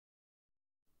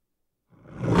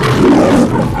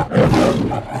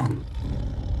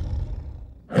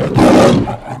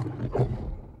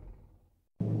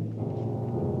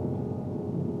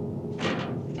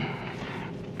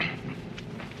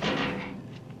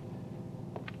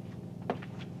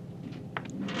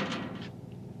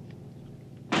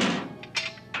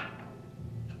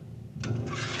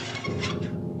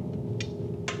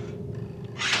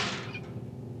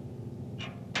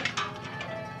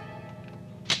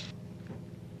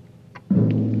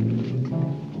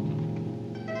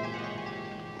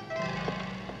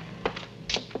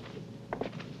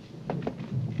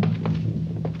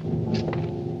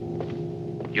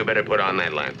You better put on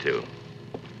that lamp, too.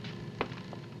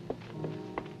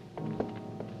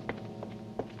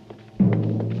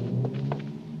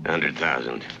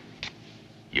 $100,000.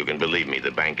 You can believe me,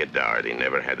 the bank at Daugherty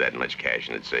never had that much cash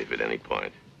in its safe at any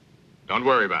point. Don't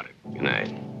worry about it. Good night.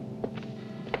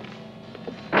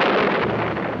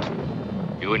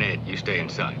 You and Ed, you stay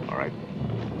inside. All right.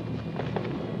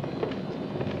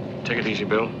 Take it easy,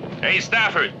 Bill. Hey,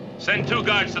 Stafford, send 2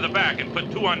 guards to the back and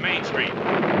put 2 on Main Street.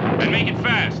 And make it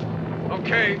fast.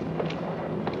 Okay.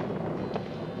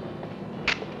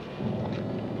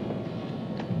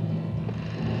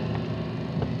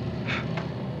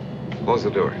 Close the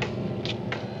door.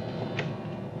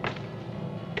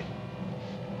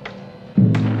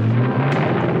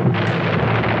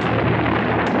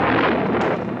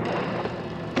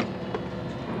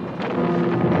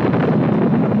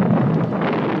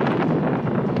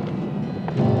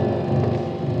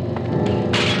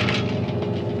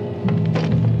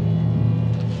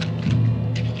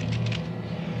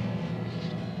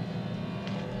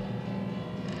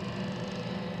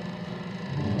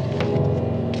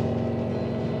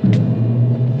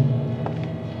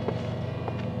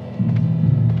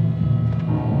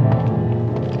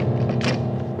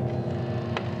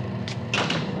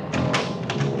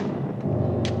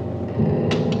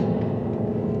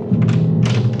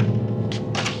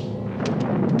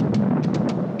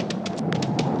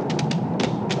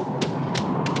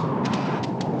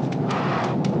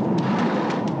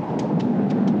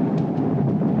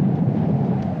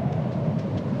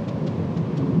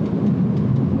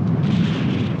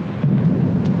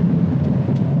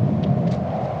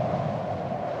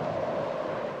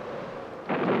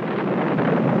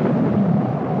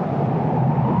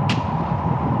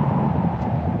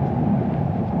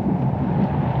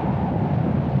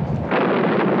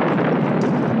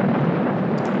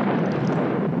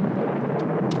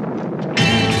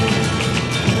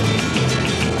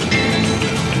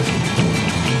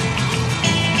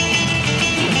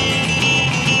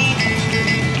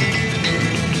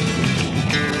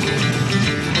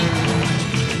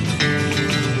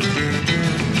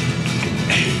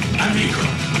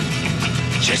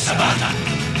 Sabata,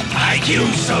 I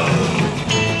chiuso.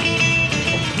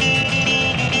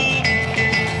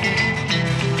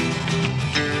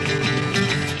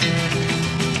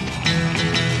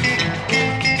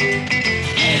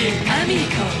 Ehi,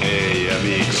 amico. Ehi,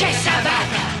 amico. C'è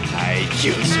Sabata. Hai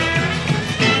chiuso.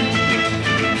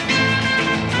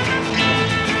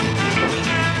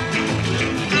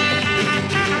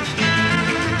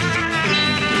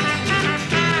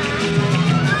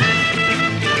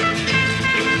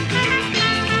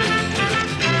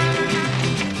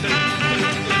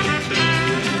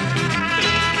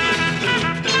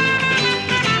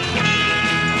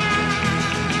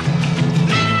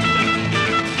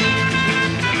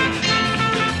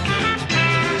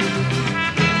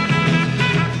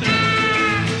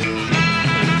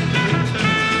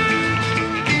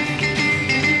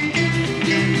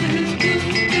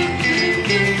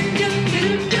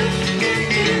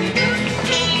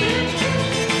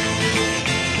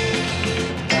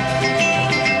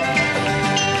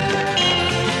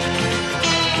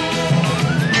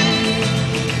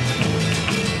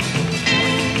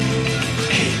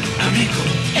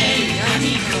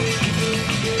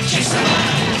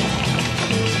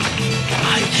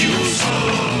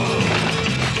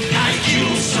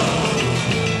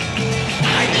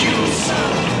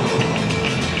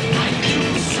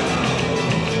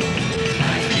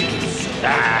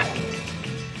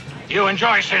 You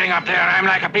enjoy sitting up there. I'm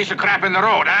like a piece of crap in the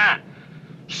road, huh?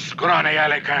 Scrawny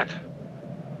alley cat.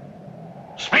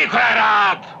 Speak right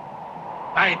out!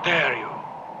 I dare you.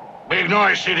 Big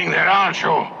noise sitting there, aren't you?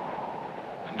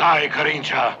 And I,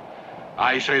 Carrincha,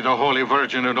 I say the Holy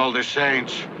Virgin and all the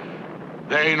saints,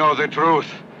 they know the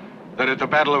truth. That at the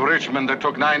Battle of Richmond that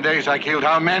took 9 days, I killed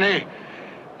how many?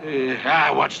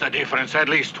 What's the difference? At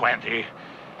least 20.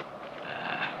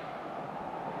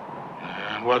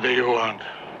 And what do you want?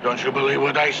 Don't you believe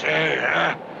what I say,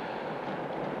 huh?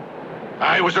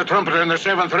 I was a trumpeter in the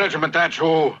 7th Regiment, that's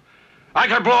who. I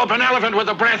could blow up an elephant with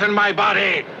the breath in my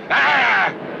body.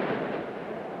 Ah!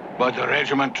 But the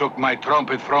regiment took my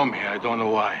trumpet from me. I don't know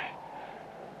why.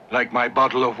 Like my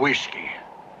bottle of whiskey.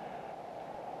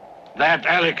 That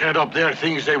alley cat up there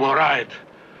thinks they were right.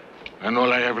 And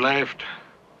all I have left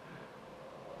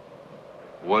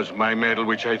was my medal,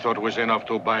 which I thought was enough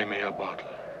to buy me a bottle.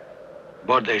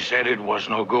 But they said it was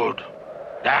no good.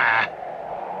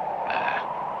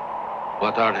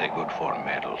 What are they good for,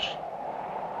 medals?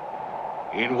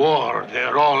 In war,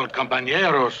 they're all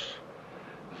compañeros.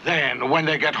 Then, when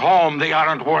they get home, they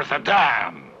aren't worth a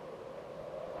damn.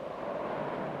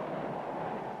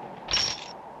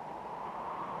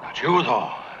 Not you,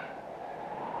 though.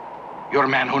 You're a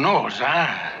man who knows, huh?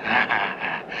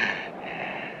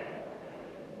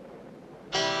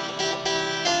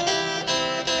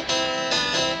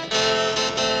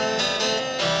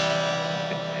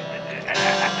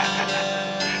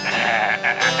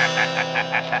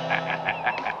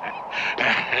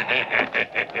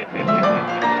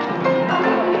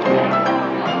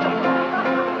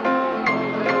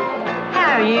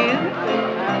 How are you?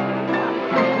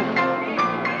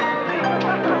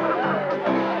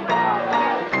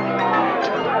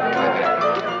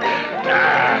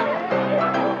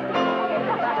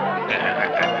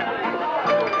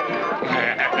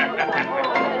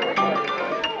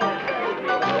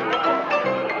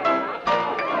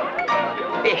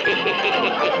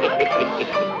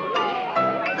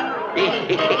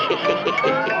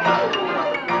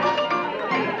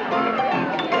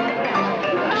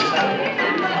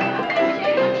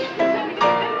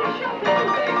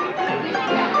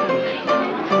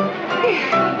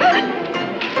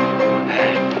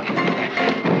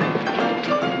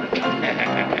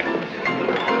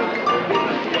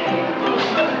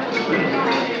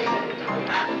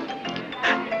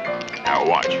 Now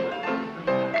watch.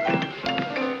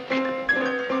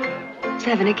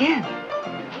 7 again.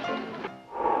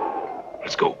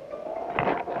 Let's go.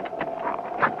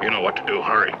 You know what to do.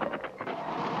 Hurry.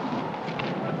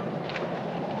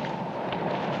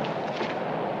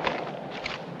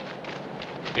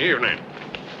 Evening.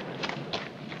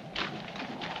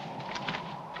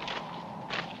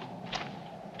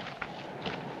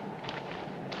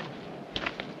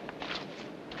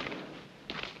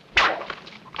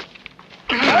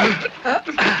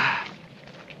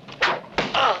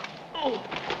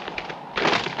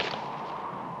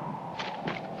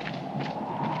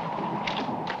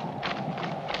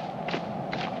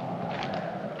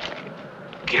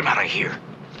 Get him out of here.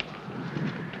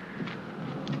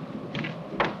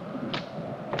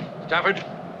 Stafford?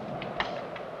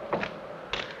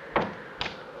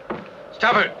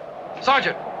 Stafford!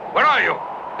 Sergeant! Where are you?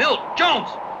 Bill! Jones!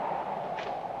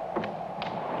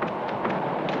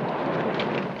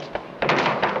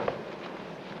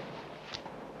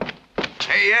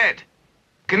 Hey, Ed.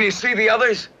 Can you see the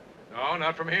others? No,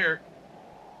 not from here.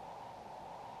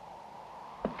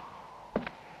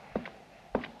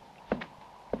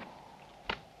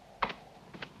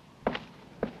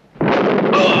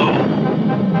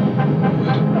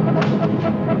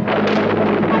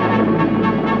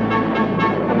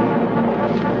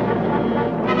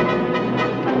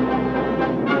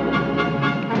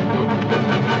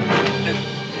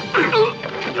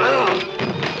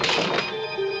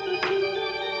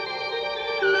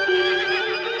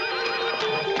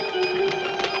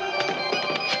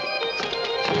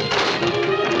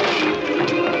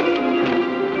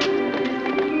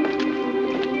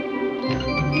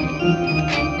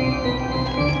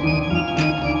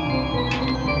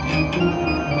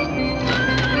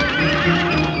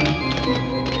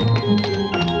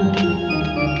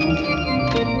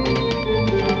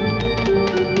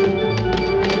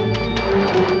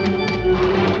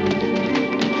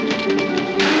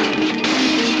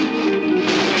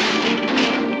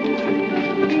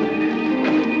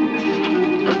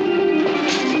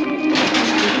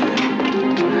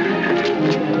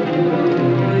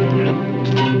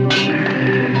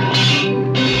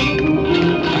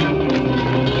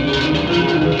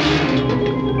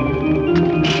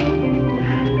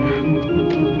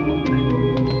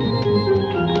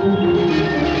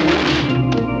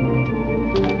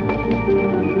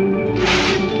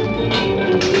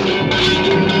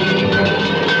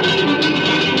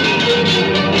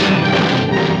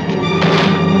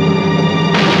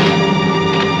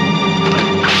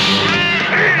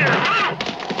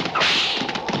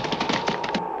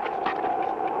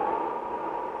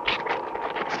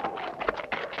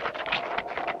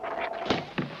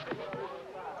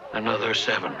 Another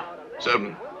 7.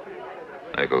 7.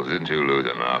 Nichols, didn't you lose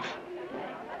enough?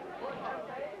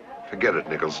 Forget Forget it,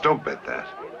 Nichols. Don't bet that.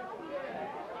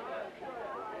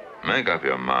 Make up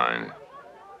your mind.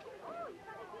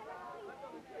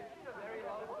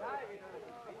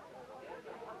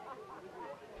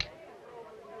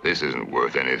 This isn't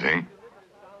worth anything.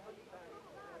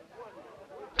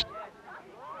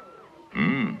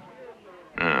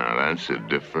 Now, that's a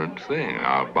different thing.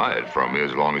 I'll buy it from you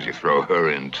as long as you throw her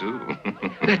in, too.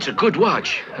 That's a good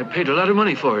watch. I paid a lot of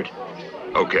money for it.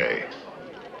 Okay.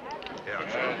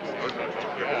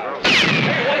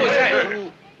 What was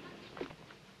that?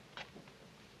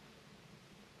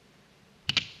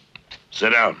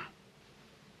 Sit down.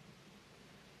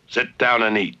 Sit down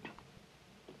and eat.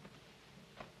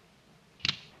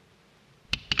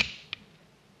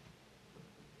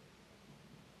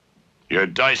 Your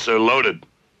dice are loaded.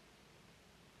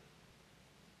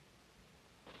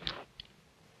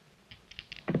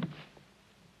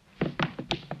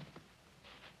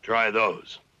 Try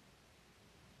those.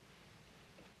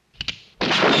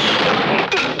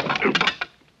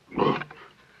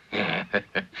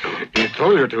 He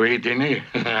told you to eat, didn't he?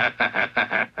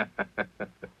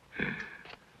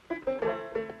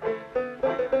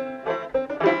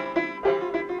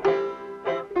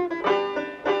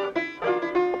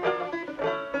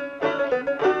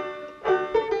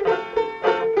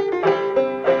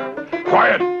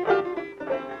 Quiet!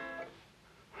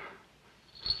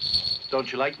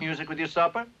 Don't you like music with your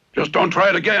supper? Just don't try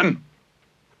it again.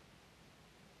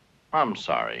 I'm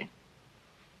sorry.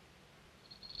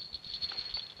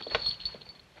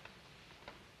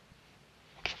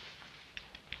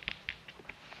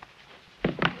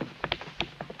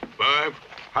 Five.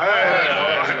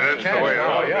 That's the way it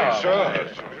ought to be, sir.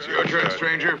 It's your turn,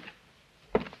 stranger.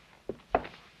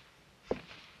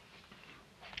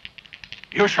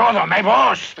 You show them, my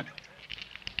boss.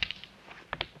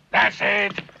 That's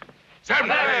it.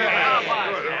 Seven.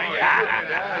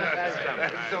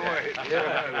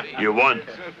 You won.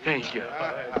 Thank you.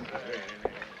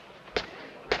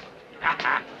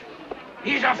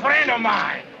 He's a friend of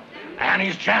mine. And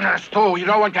he's generous, too.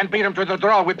 No one can beat him to the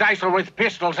draw with dice or with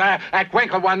pistols. At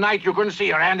Winkle one night, you couldn't see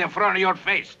her hand in front of your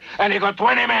face. And he got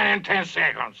 20 men in 10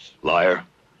 seconds. Liar.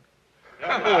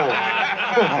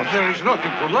 There is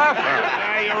nothing to laugh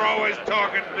at. You're always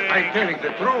talking big. I'm telling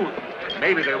the truth.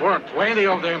 Maybe there weren't 20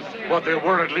 of them, but there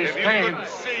were at least 10. If you couldn't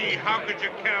see, how could you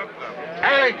count them?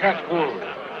 I can't could.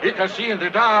 He can see in the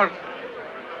dark.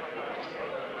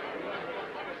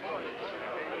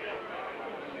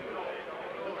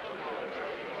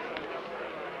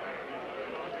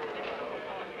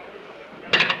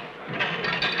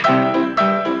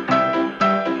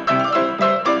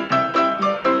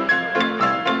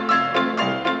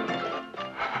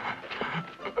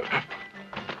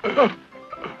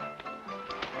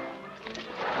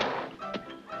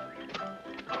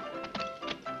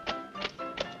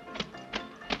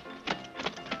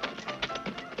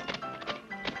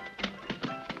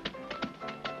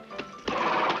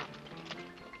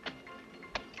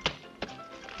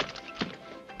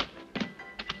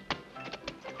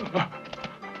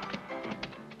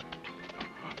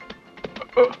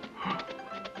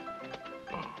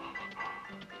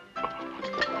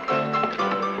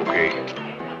 Okay.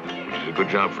 We did a good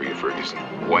job for you, Ferguson.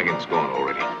 The wagon's gone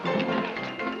already.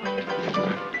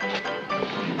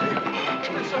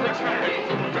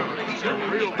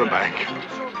 The bank.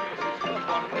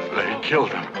 They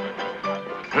killed him.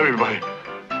 Everybody.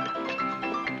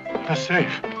 The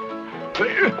safe.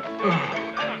 They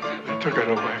took it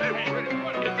away.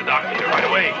 Get the doctor here right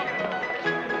away.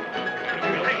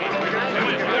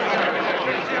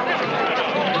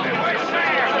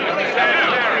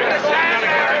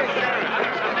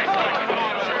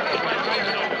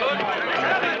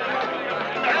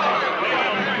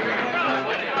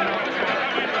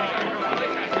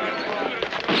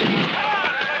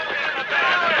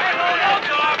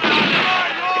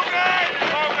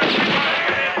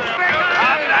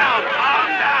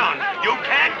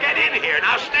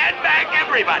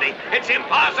 Everybody. It's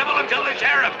impossible until the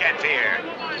sheriff gets here.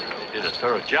 Did a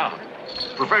thorough job.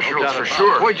 Professionals for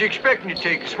sure. What'd you expect me to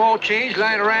take? Small change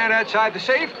lying around outside the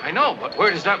safe? I know, but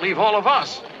where does that leave all of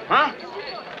us? Huh?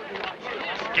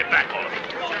 Get back, all of you.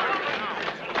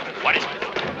 What is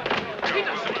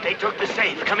it? They took the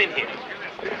safe. Come in here.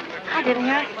 I didn't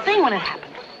hear a thing when it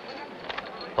happened.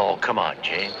 Oh, come on,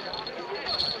 Jane.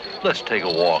 Let's take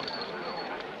a walk.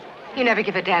 You never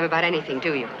give a damn about anything,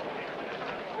 do you?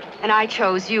 And I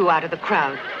chose you out of the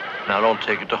crowd. Now, don't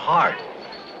take it to heart.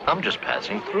 I'm just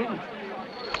passing through.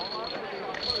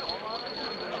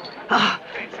 Oh.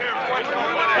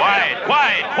 What?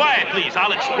 Quiet, please.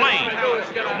 I'll explain.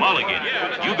 Mulligan,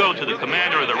 you go to the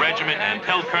commander of the regiment and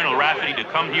tell Colonel Rafferty to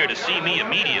come here to see me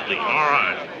immediately. All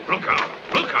right. Look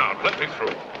out. Let me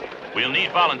through. We'll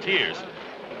need volunteers.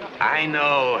 I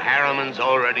know. Harriman's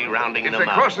already rounding If them they're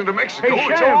up. crossing to Mexico, Hey,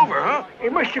 it's Sam. over, huh? Hey,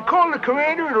 must you call the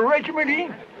commander of the regiment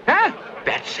in? Huh?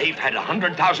 That safe had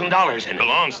 $100,000 in it.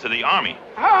 Belongs to the Army.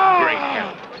 Oh. Great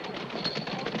help.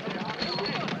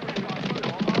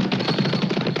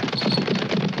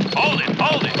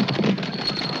 Hold it.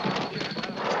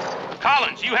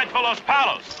 Collins, you head for Los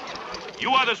Palos.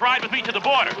 You others ride with me to the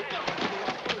border.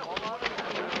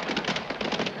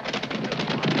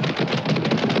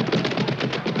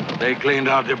 They cleaned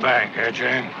out the bank, eh,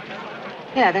 Jane?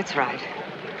 Yeah, that's right.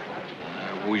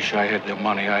 I wish I had the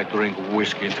money. I'd drink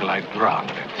whiskey till I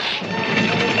drowned.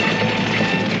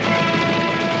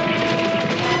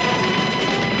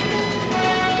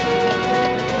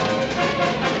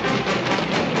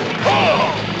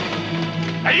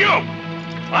 Oh! Hey, you!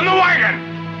 On the wagon!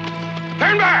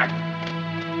 Turn back!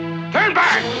 Turn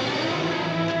back!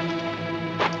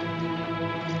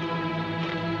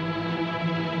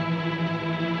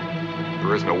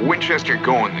 There isn't a Winchester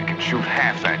going that can shoot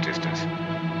half that distance.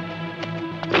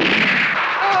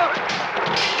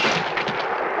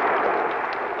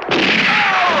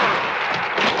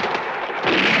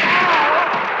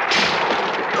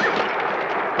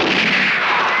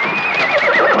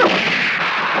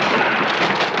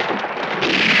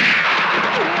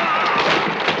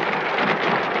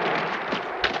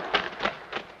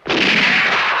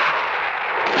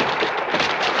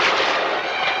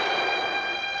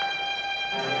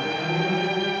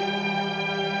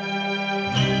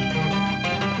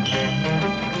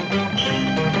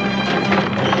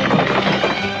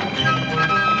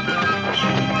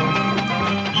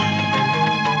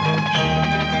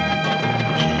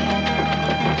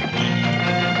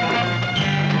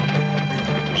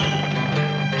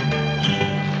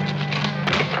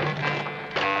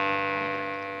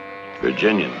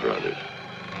 Virginian brothers.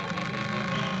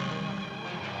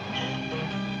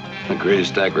 The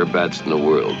greatest acrobats in the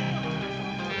world.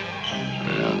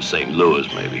 St. Louis,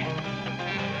 maybe.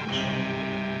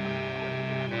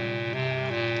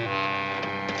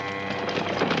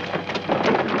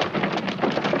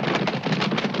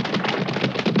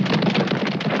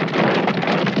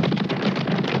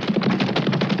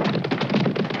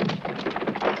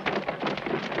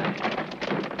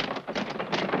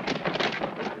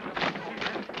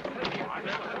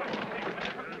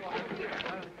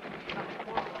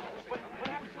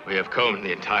 We have combed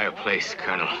the entire place,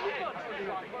 Colonel.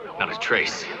 Not a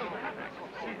trace.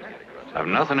 I've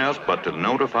nothing else but to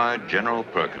notify General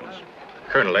Perkins.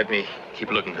 Colonel, let me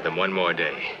keep looking for them one more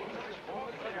day.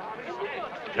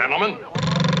 Gentlemen?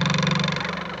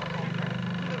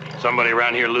 Somebody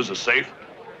around here lose a safe?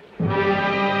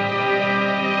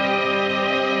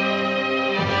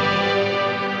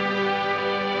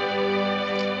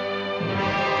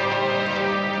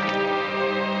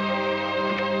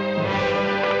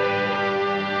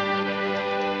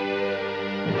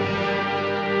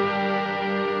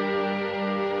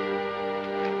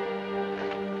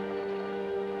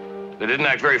 They didn't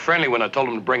act very friendly when I told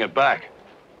them to bring it back.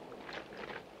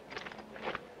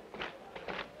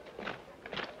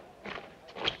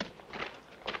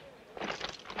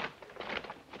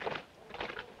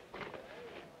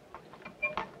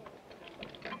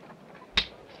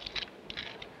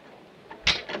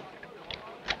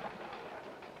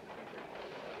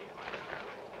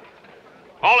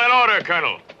 All in order,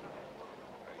 Colonel.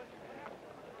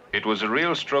 It was a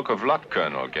real stroke of luck,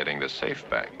 Colonel, getting the safe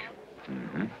back.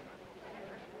 Mm-hmm.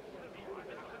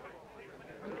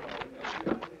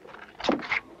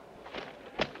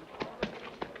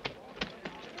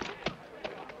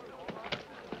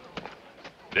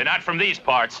 They're not from these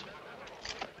parts.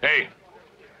 Hey,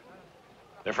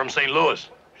 they're from St. Louis.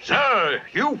 Sir,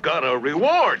 you've got a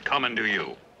reward coming to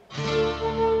you.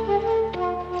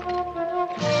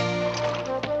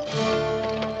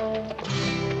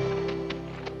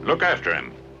 Look after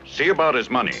him. See about his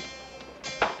money.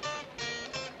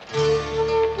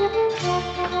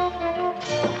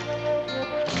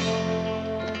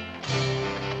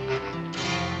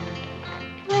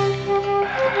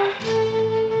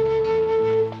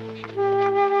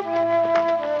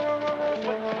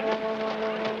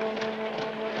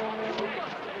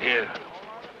 Here.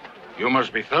 You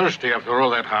must be thirsty after all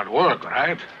that hard work,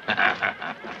 right?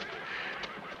 A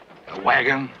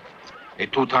wagon, a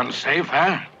 2-ton safe,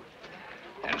 huh?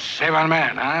 And 7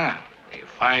 men, huh? A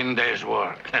fine day's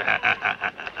work.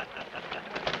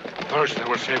 First there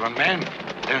were 7 men,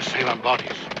 then 7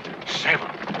 bodies. 7,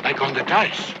 like on the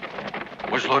dice.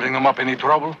 Was loading them up any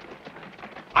trouble?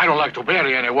 I don't like to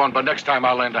bury anyone, but next time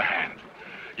I'll lend a hand.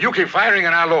 You keep firing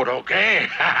and I'll load, okay?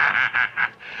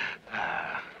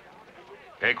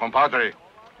 Hey, compadre,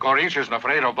 Carrincha isn't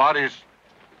afraid of bodies.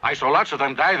 I saw lots of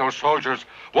them die, those soldiers.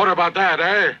 What about that,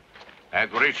 eh?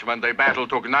 At Richmond, the battle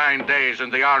took 9 days,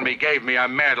 and the army gave me a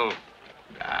medal.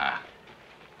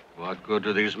 What good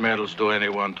do these medals do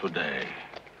anyone today?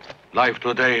 Life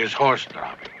today is horse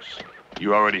droppings.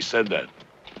 You already said that.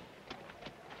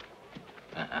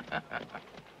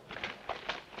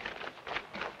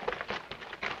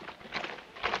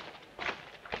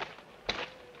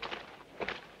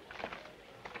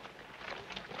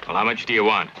 Well, how much do you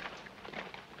want?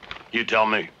 You tell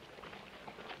me.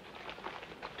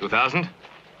 2,000?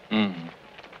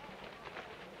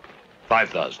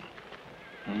 5,000.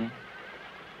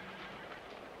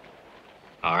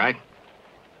 All right.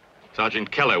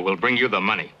 Sergeant Keller will bring you the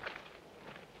money.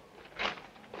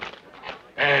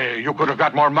 Hey, you could have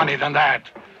got more money than that.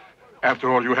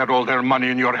 After all, you had all their money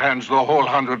in your hands, the whole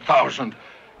 100,000.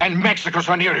 And Mexico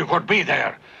so near you could be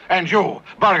there. And you,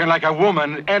 bargain like a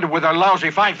woman, ended with a lousy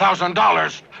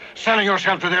 $5,000, selling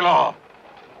yourself to the law.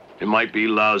 It might be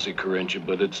lousy, Carrincha,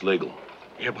 but it's legal.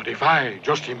 Yeah, but if I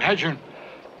just imagine,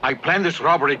 I plan this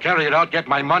robbery, carry it out, get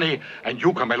my money, and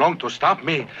you come along to stop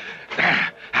me.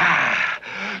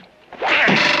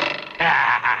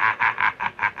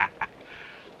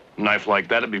 Knife like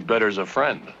that'd be better as a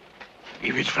friend.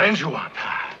 If it's friends you want.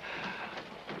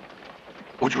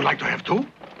 Would you like to have two?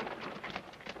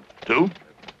 Two?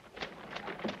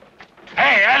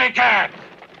 Hey, alley cat!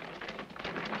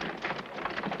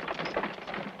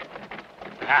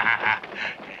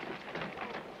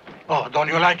 Oh, don't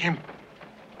you like him?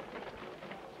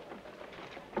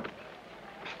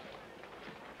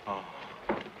 Oh.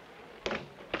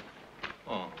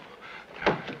 Oh.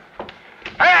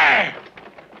 Hey!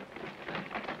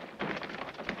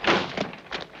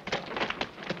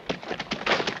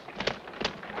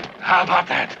 How about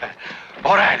that?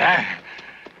 All right, eh?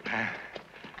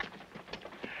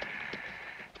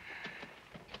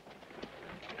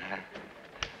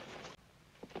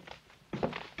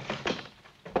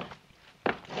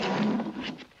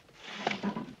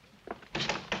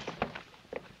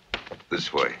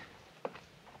 This way.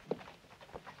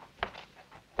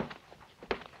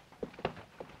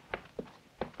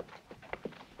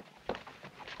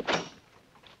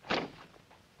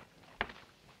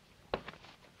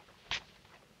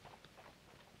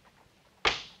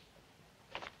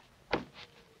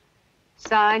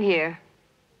 Sign here.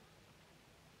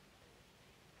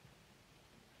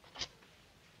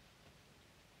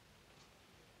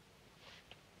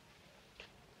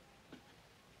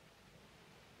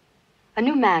 A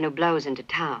new man who blows into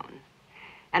town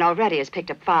and already has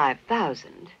picked up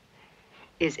 5,000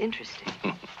 is interesting.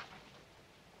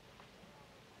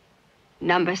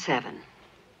 Number 7.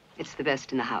 It's the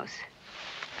best in the house.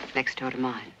 Next door to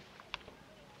mine.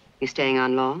 You staying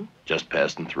on long? Just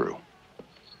passing through.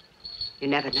 You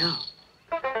never know.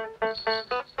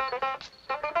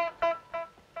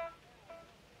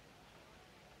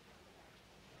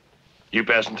 You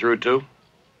passing through, too?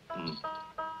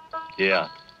 Yeah.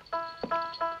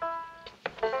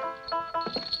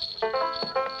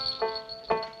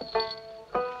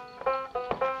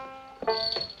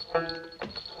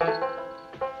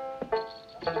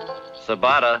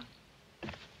 Sabata.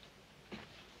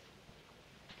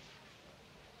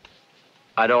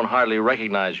 I don't hardly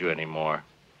recognize you anymore.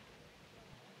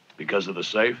 Because of the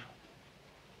safe?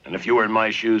 And if you were in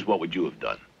my shoes, what would you have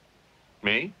done?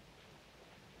 Me?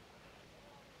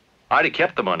 I'd have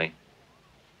kept the money.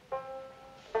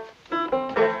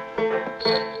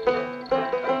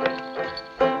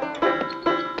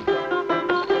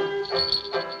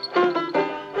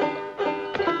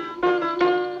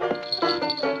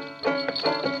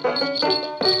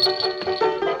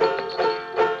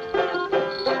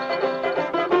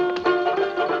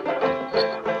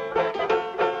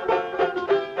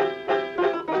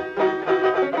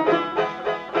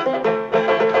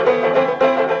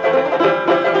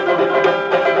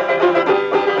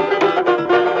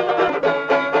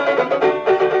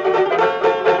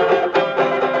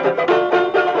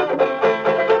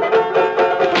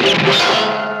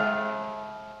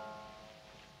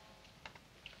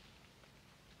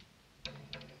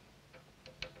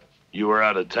 You were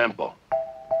out of tempo.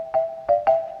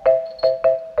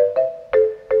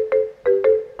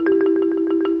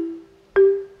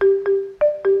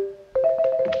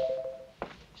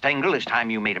 Stengel, it's time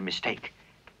you made a mistake.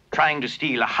 Trying to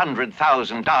steal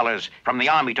 $100,000 from the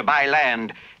army to buy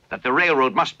land that the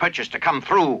railroad must purchase to come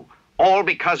through, all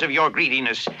because of your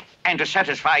greediness and to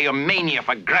satisfy your mania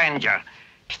for grandeur.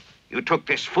 you took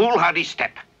this foolhardy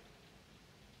step.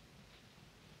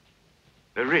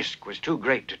 The risk was too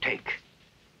great to take.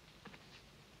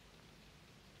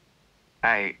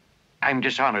 I'm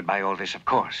dishonored by all this, of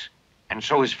course, and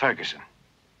so is Ferguson.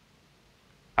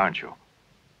 Aren't you?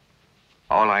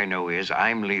 All I know is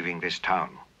I'm leaving this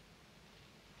town.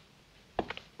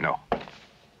 No.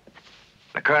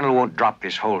 The colonel won't drop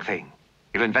this whole thing.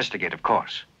 He'll investigate, of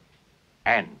course.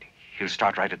 And he'll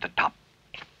start right at the top.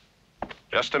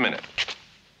 Just a minute,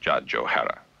 Judge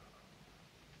O'Hara.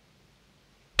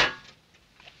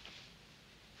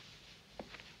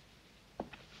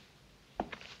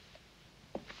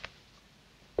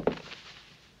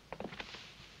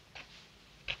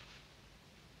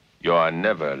 You are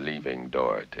never leaving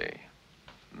Daugherty.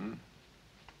 Hmm?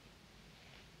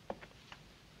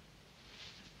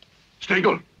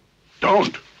 Stengel,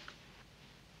 don't.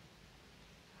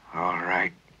 All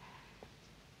right.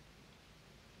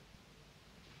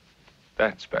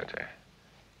 That's better.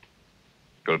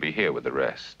 You'll be here with the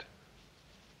rest.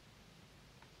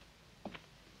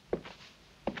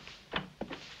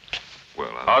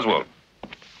 Well, Oswald,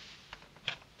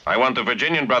 I want the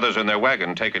Virginian brothers and their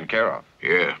wagon taken care of.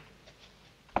 Yeah.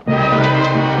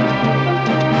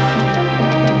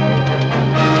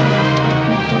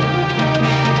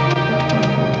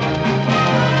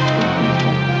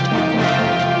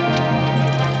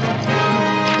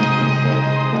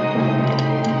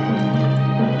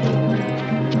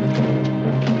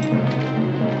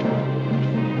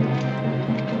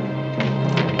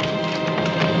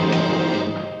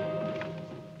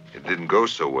 Didn't go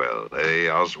so well, eh,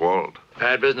 Oswald?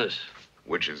 Bad business.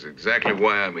 Which is exactly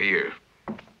why I'm here.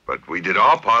 But we did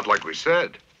our part like we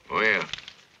said. Oh, yeah.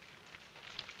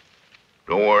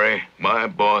 Don't worry, my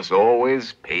boss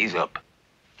always pays up.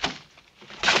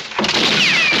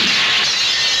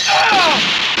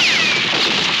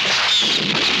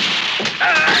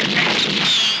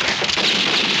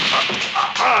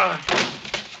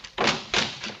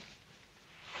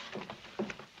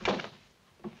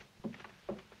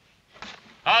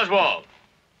 Oswald,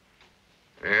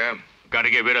 Yeah? got to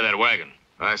get rid of that wagon.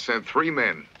 I sent 3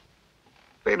 men.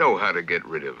 They know how to get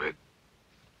rid of it.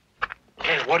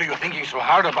 Hey, what are you thinking so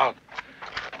hard about?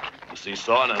 You see,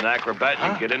 saw an acrobat, you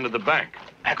can get into the bank.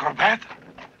 Acrobat?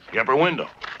 The upper window.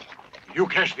 You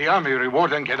catch the army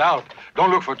reward and get out.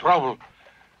 Don't look for trouble.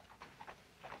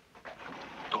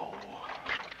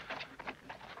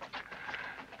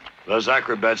 Those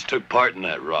acrobats took part in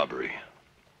that robbery.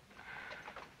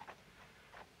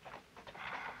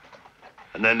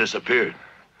 And then disappeared.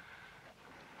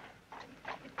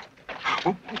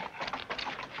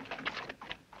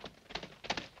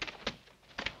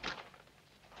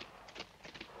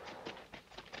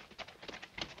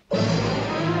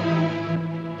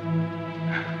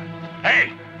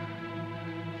 Hey!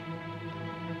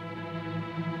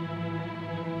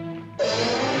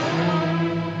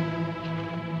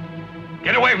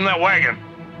 Get away from that wagon.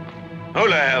 Who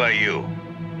the hell are you?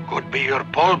 Could be your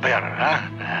pallbearer,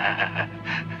 huh?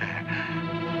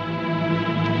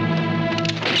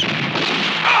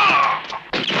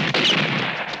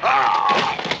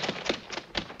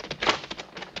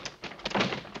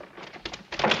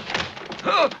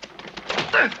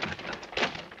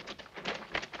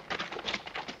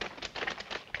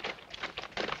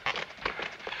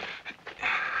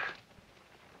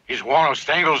 He's one of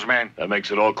Stengel's men. That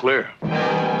makes it all clear.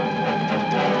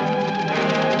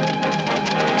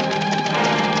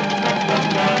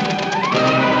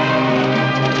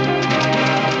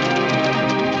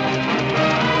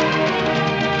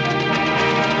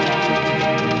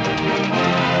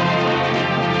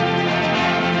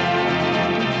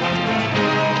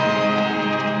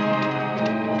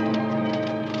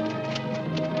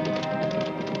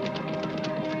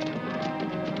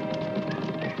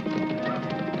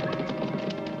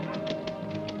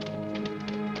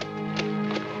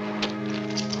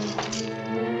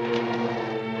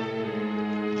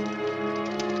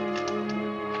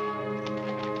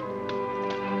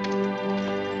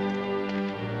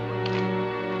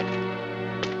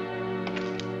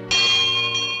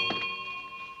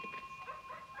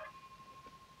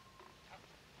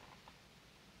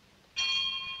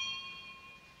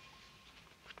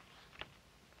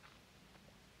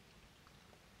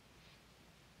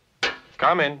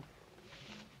 Come in.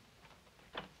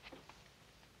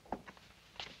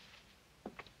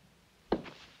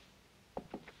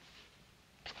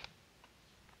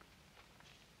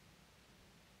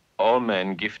 All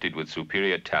men gifted with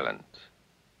superior talent,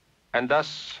 and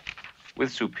thus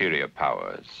with superior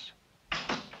powers,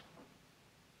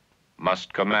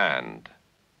 must command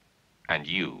and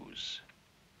use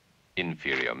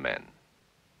inferior men.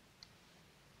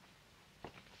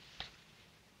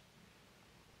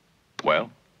 Well?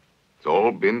 It's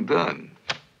all been done.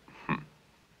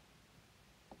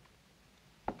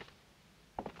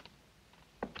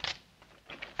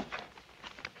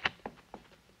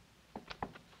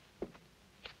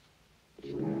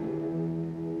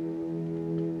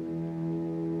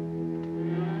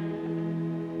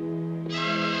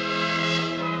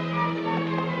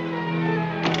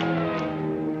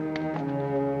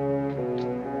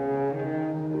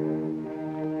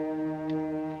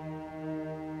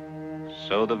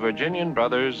 So the Virginian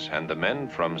brothers and the men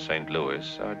from St.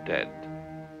 Louis are dead.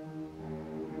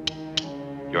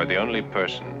 You're the only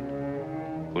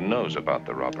person who knows about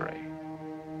the robbery.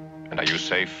 And are you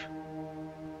safe?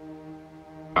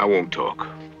 I won't talk.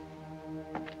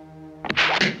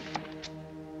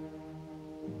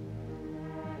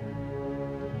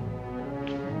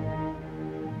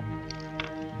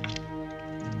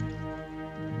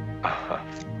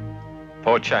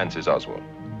 Poor chances, Oswald.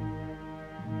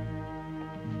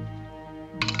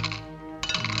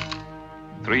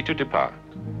 Three to depart.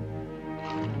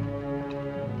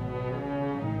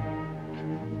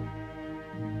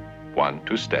 One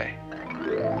to stay.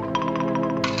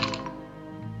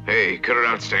 Hey, cut it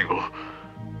out, Stengel.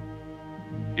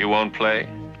 You won't play?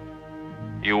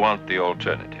 You want the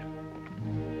alternative.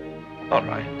 All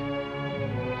right.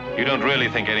 You don't really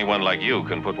think anyone like you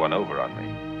can put one over on me?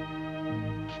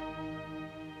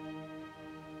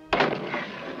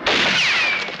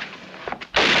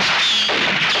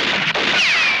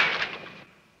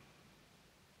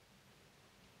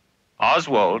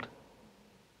 Oswald,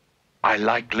 I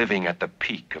like living at the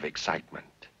peak of excitement.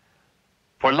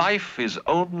 For life is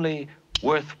only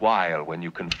worthwhile when you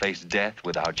can face death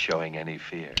without showing any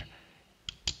fear.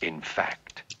 In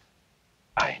fact,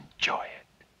 I enjoy it.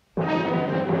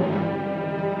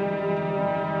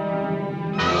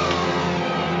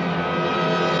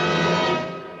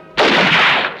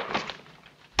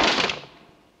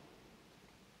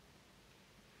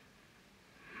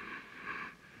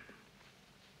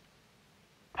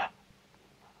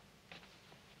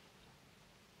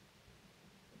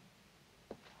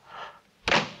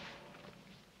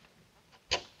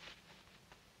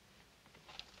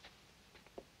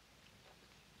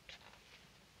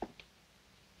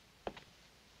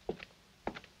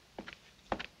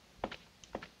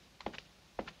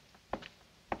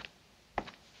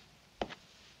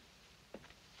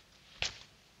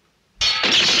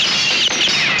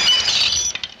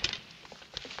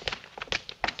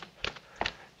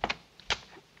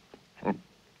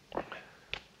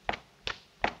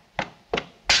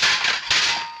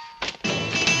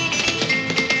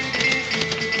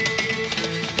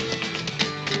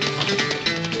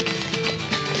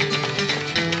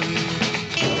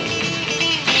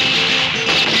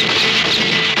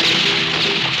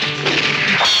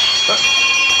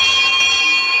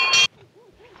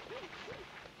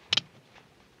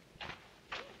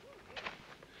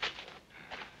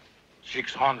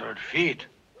 Feet?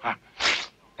 Huh.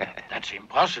 That's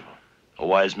impossible. A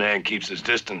wise man keeps his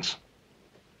distance.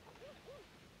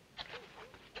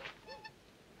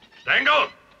 Stengel!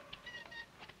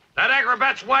 That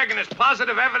acrobat's wagon is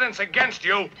positive evidence against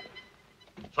you.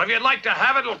 So if you'd like to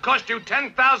have it, it'll cost you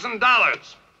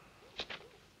 $10,000.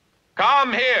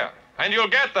 Come here, and you'll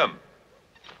get them.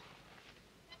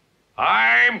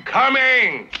 I'm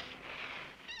coming!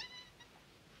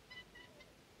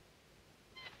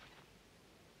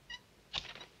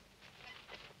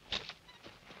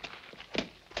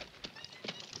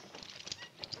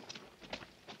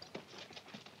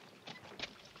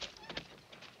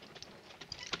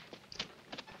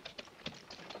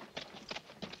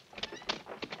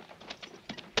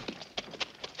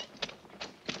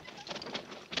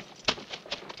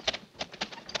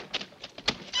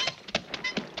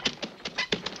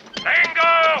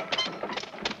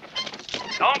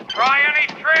 Don't try any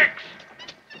tricks.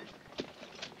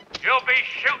 You'll be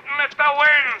shooting at the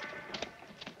wind.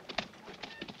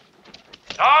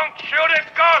 Don't shoot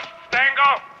at ghosts,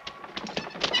 Stengel.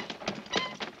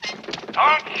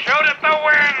 Don't shoot at the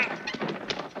wind.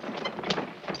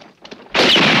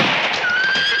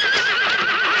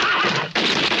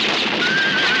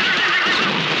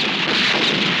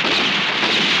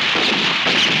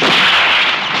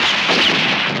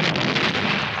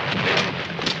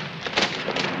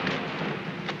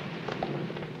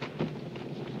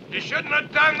 Shouldn't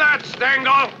have done that,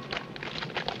 Stengel.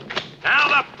 Now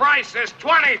the price is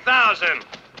 $20,000.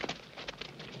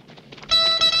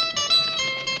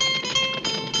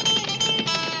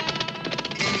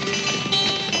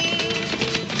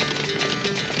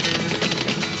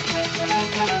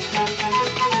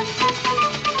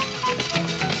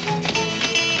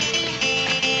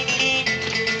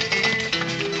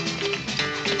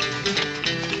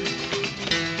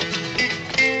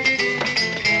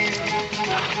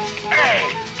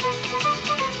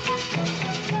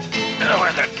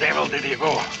 devil did he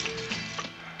go?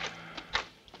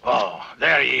 Oh,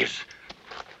 there he is.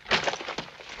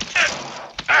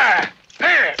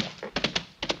 There!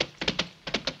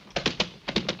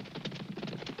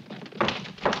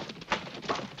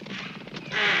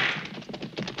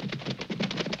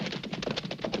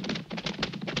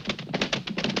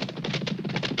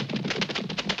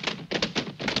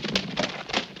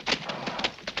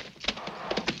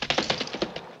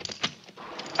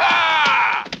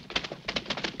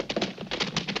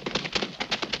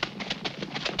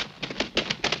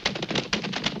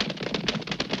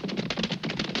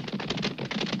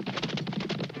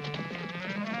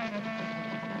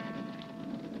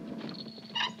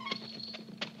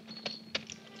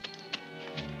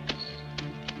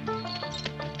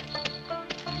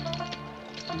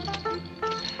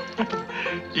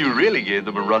 You really gave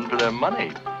them a run for their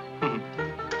money.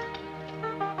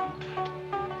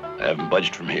 I haven't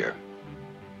budged from here.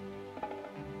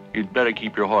 You'd better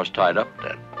keep your horse tied up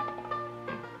then.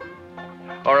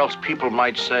 Or else people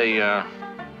might say,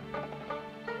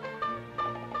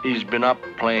 he's been up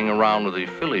playing around with the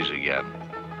fillies again.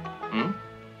 Hmm?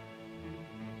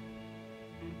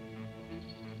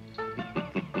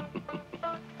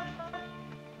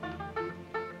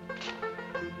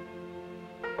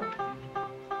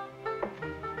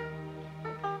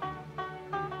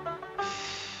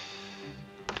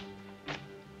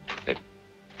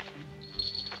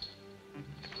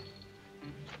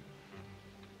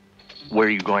 Where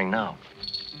are you going now?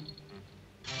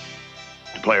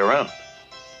 To play around.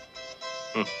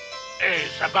 Hey,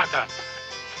 Sabata,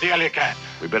 the alley cat.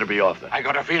 We better be off then. I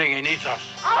got a feeling he needs us.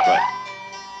 Right.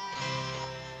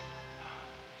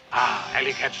 Ah,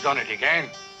 alley cat's done it again.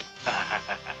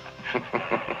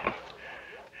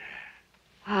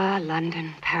 Ah,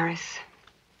 London, Paris.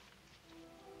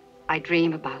 I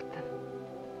dream about them.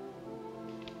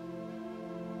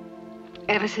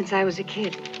 Ever since I was a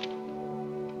kid.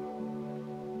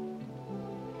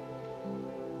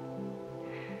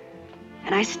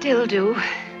 And I still do.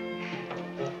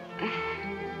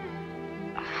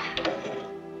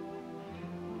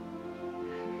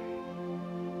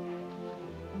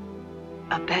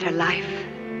 A better life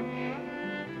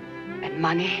and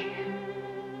money.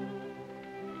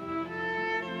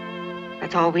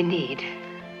 That's all we need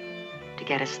to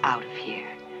get us out of here.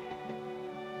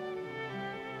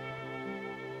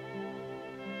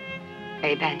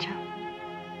 Hey, Banjo.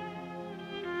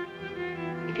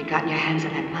 If you'd gotten your hands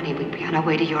on that money, we'd be on our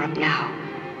way to Europe now.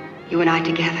 You and I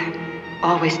together.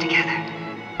 Always together.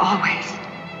 Always.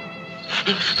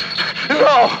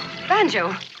 No!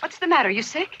 Banjo, what's the matter? You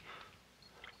sick?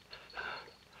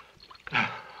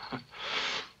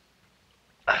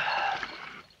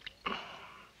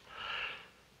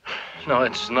 No,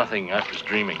 it's nothing. I was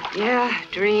dreaming. Yeah,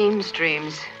 dreams,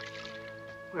 dreams.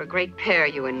 We're a great pair,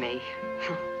 you and me.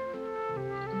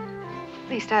 At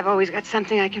least I've always got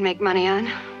something I can make money on.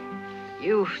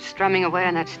 You strumming away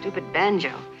on that stupid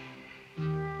banjo.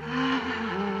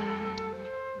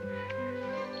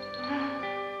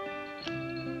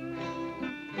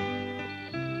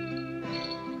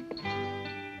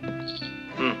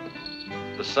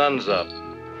 The sun's up.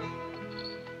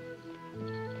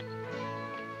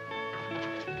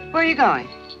 Where are you going?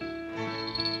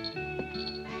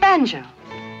 Banjo.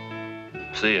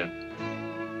 See ya.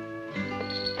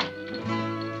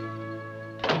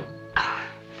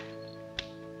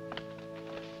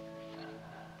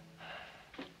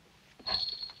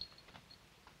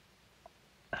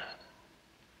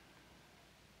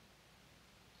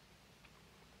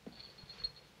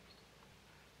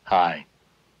 Hi.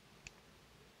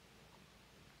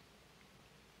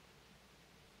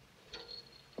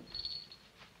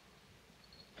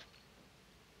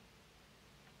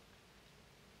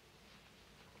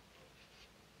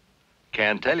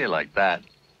 Can't tell you like that.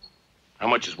 How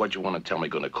much is what you want to tell me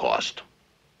going to cost?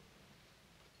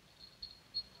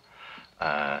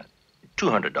 $200.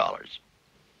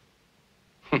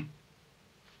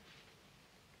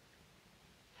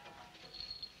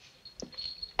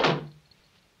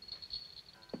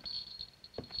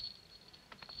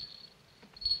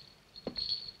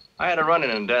 I had a run-in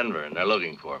in Denver, and they're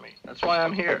looking for me. That's why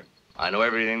I'm here. I know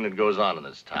everything that goes on in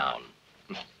this town.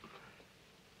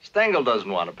 Stengel doesn't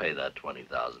want to pay that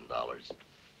 $20,000.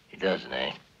 He doesn't,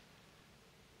 eh?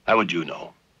 How would you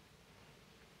know?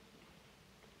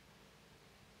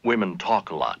 Women talk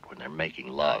a lot when they're making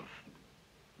love.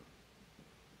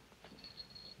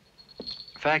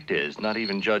 Fact is, not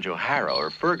even Judge O'Hara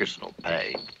or Ferguson will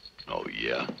pay. Oh,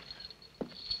 yeah?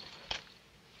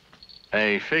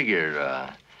 I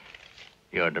figure,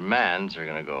 your demands are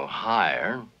gonna go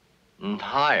higher and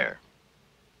higher.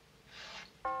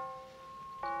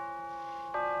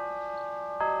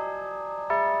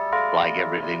 Like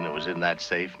everything that was in that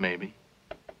safe, maybe?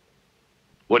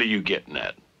 What are you getting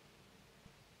at?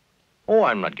 Oh,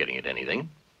 I'm not getting at anything.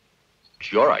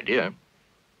 It's your idea.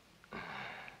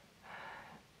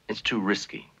 It's too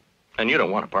risky. And you don't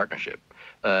want a partnership.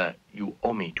 You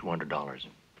owe me $200.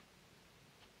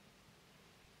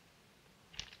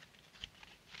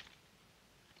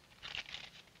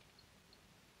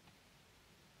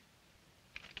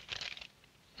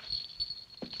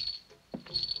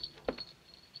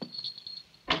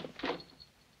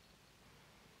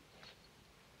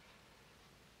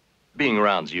 Being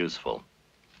around's useful.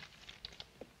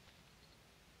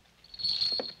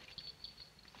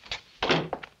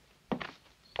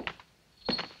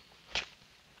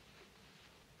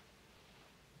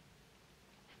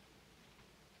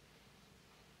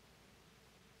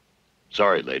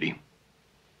 Sorry, lady.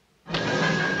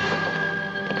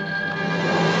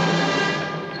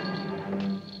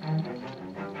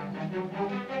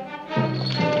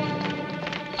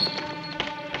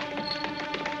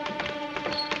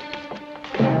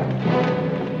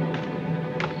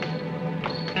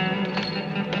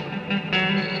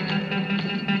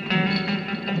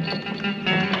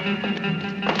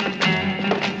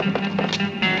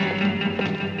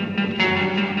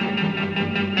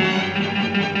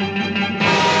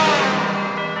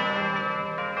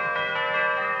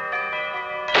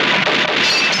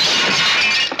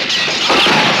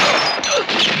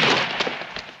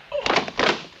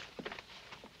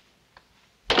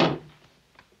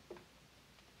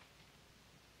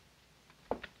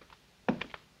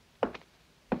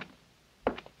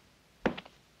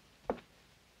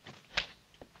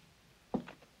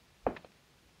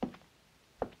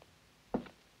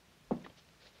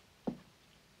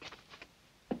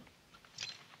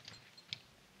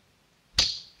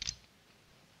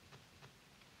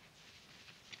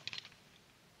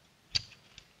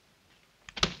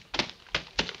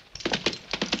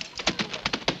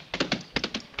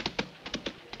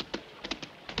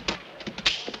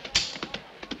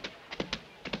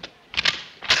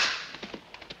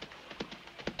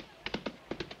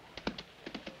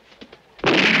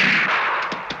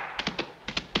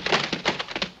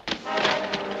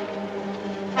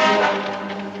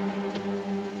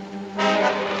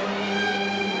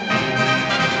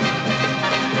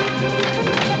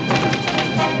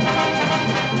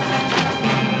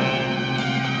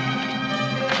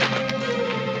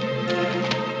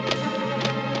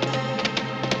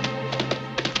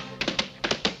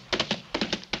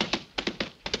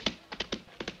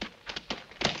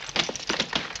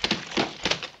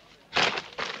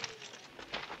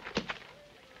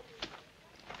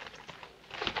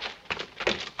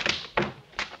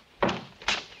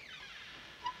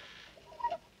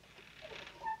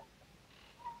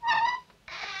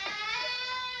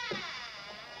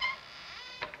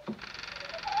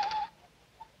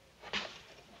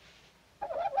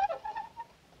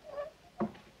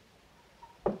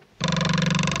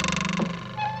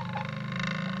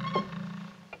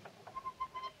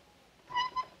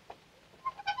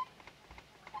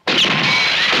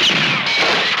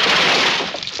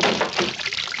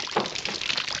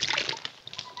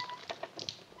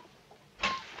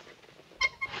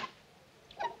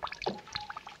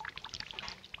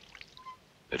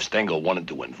 If Stengel wanted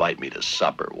to invite me to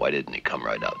supper, why didn't he come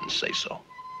right out and say so?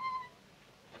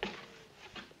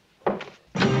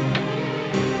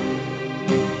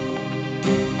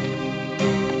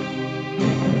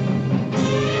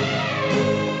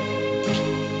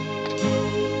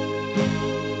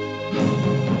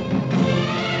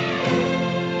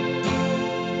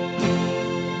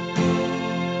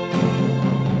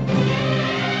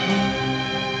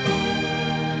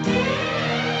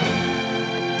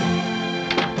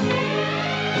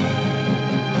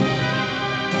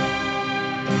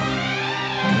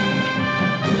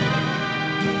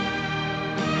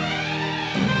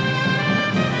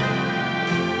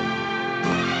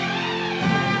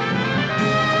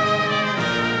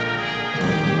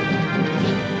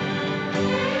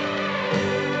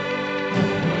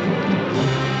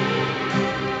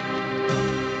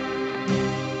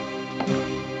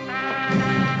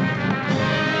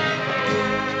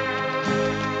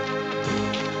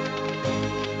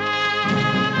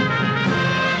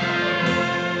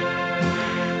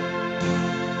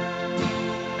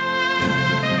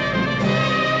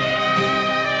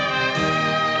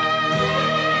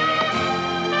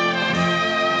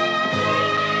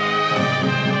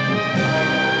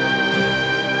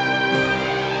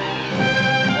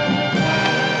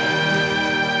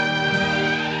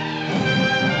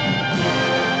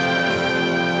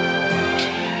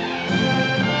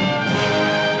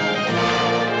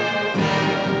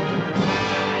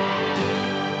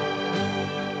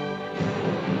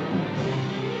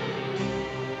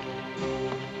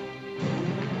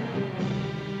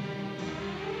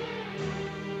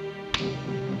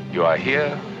 You are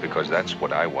here because that's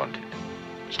what I wanted.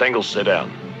 Stengel, sit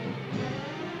down.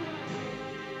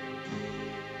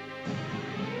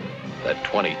 That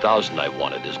 20,000 I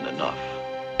wanted isn't enough.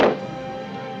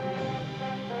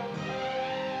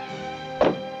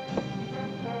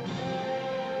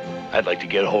 I'd like to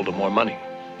get a hold of more money.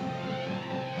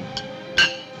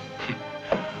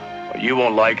 Well, you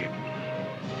won't like it.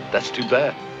 That's too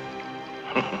bad.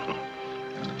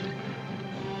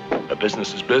 A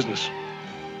business is business.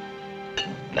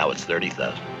 Now it's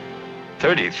 30,000.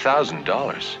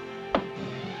 $30,000?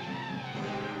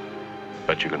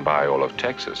 But you can buy all of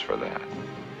Texas for that.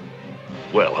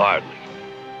 Well, hardly.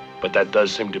 But that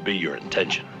does seem to be your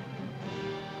intention.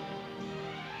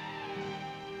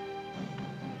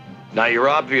 Now, you're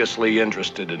obviously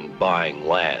interested in buying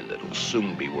land that'll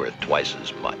soon be worth twice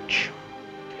as much.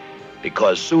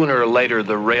 Because sooner or later,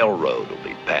 the railroad will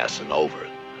be passing over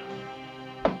it.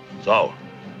 So,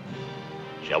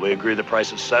 shall we agree the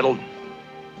price is settled?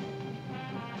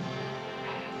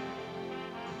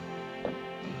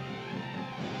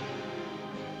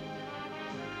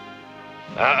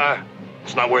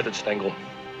 It's not worth it, Stengel.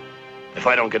 If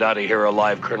I don't get out of here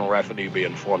alive, Colonel Rafferty will be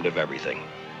informed of everything.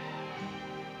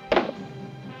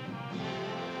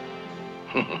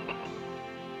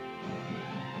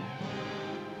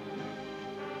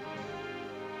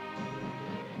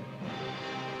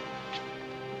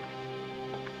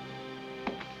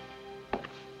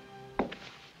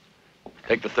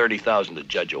 Take the 30,000 to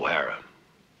Judge O'Hara.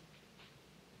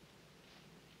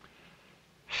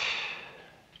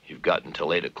 You've got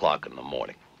until 8 o'clock in the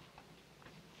morning.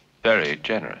 Very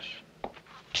generous.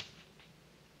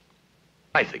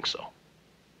 I think so.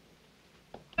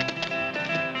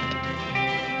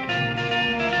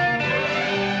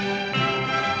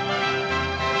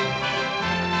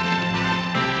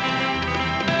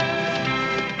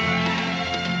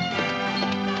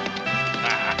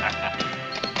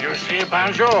 You see,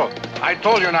 Banjo? I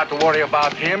told you not to worry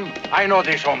about him. I know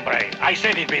this hombre. I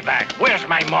said he'd be back. Where's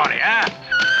my money, huh?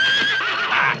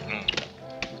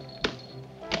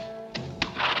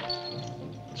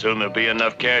 Soon there'll be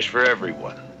enough cash for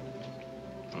everyone.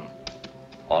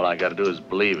 All I gotta do is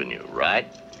believe in you,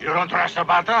 right? You don't trust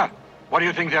Sabata? What do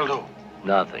you think they'll do?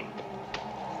 Nothing.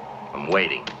 I'm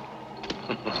waiting.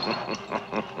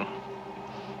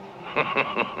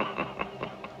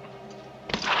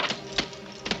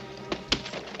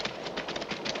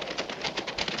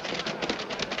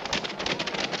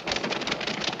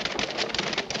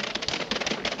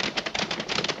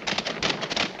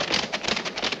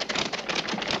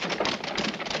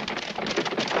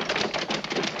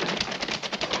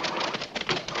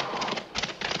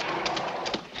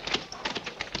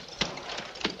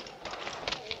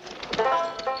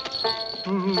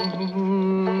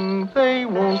 They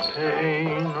won't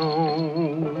pay,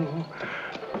 no.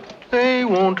 They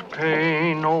won't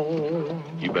pay, no.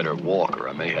 You better walk or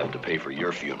I may have to pay for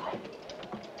your funeral.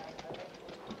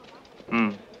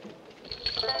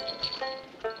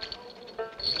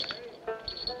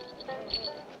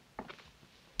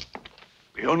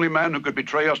 The only man who could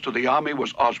betray us to the army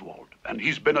was Oswald, and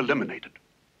he's been eliminated.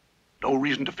 No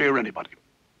reason to fear anybody.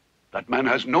 That man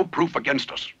has no proof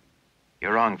against us.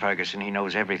 You're wrong, Ferguson. He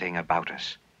knows everything about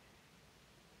us.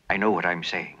 I know what I'm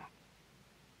saying.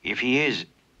 If he is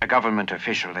a government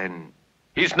official, then...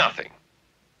 He's nothing.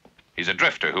 He's a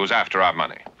drifter who's after our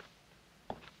money.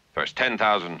 First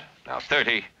 10,000, now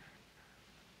 30.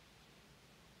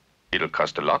 It'll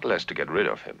cost a lot less to get rid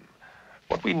of him.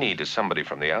 What we need is somebody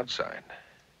from the outside.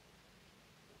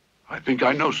 I think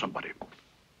I know somebody.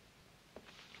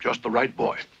 Just the right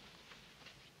boy.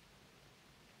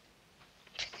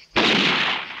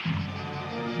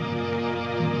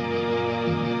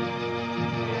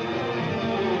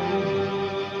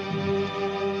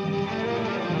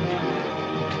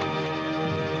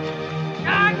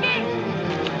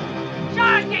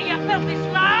 Filthy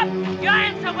slob! You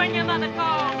answer when your mother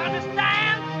calls,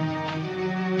 understand?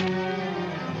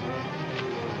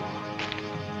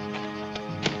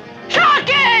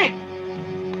 Sharky!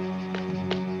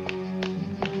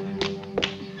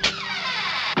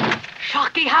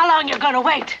 Sharky, how long you gonna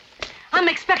wait? I'm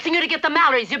expecting you to get the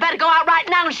Mallories. You better go out right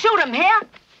now and shoot them, here?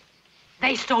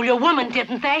 They stole your woman,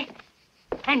 didn't they?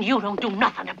 And you don't do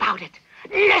nothing about it.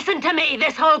 Listen to me.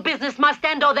 This whole business must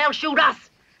end or they'll shoot us.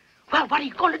 Well, what are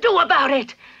you going to do about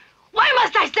it? Why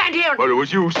must I stand here? But it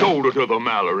was you sold her to the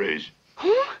Mallories.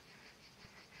 Huh?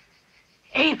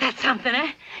 Ain't that something,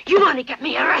 eh? You want to get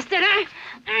me arrested, eh?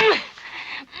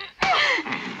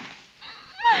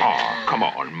 Ma, come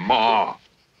on, Ma.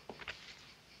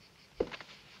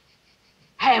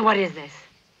 Hey, what is this?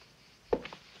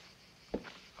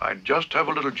 I just have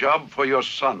a little job for your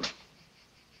son.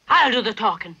 I'll do the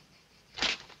talking.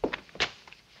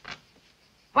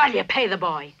 What'll you pay the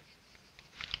boy?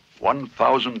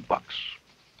 $1,000.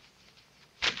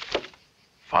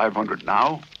 500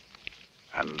 now,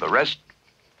 and the rest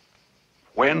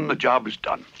when the job is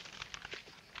done.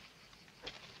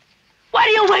 What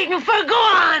are you waiting for? Go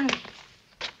on!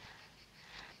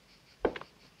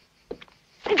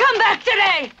 And come back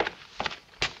today!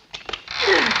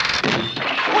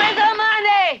 Where's the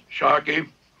money? Sharky,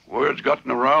 word's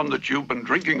gotten around that you've been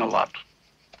drinking a lot.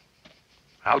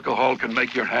 Alcohol can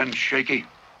make your hands shaky.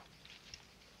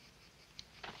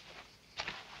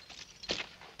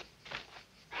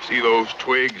 See those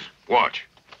twigs? Watch.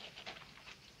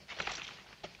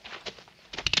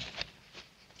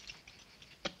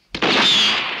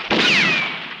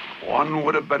 One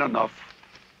would have been enough.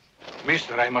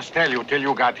 Mister, I must tell you, till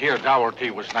you got here,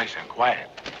 Daugherty was nice and quiet.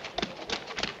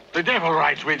 The devil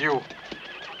rides with you.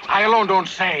 I alone don't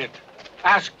say it.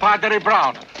 Ask Padre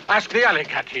Brown. Ask the alley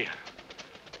cat here.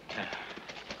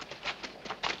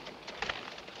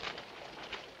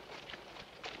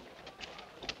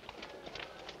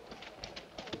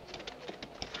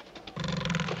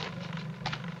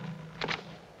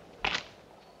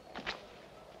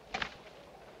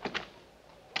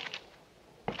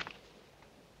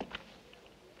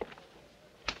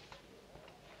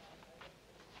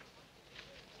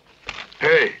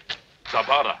 Hey,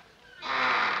 Sabata.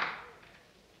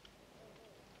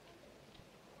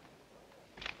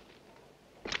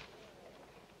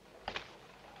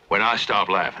 When I stop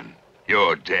laughing,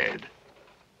 you're dead.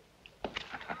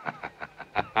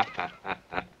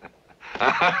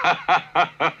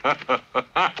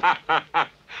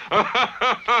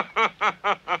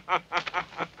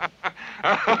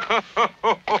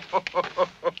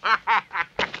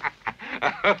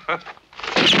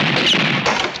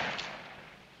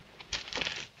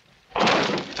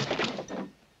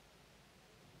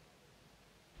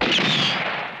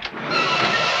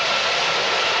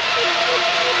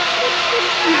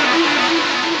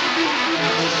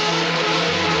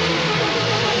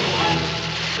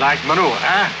 Like manure,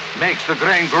 huh? Makes the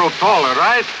grain grow taller,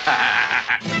 right?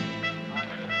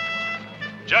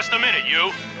 Just a minute,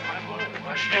 you.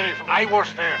 Sheriff, I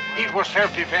was there. It was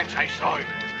self-defense. I saw it.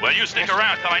 Well, you stick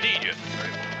around till I need you.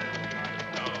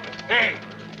 Hey,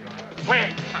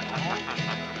 wait.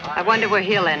 I wonder where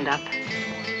he'll end up.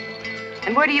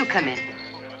 And where do you come in?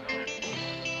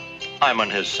 I'm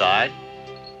on his side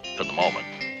for the moment.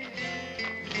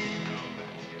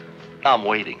 I'm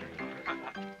waiting.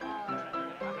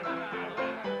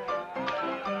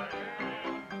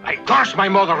 I curse my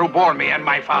mother who bore me, and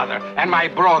my father, and my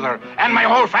brother, and my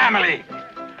whole family.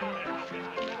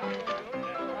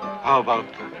 How about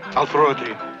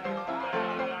authority?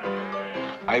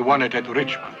 I won it at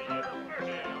Richmond.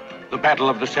 The Battle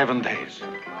of the 7 Days.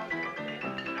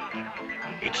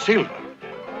 It's silver.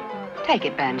 Take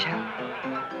it, Banjo.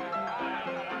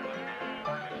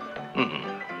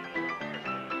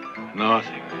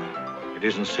 Nothing. It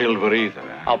isn't silver either.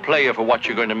 I'll play you for what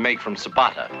you're going to make from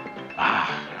Sabata.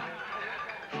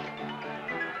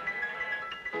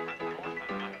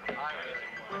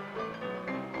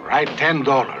 Right,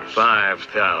 $10.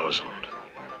 5,000.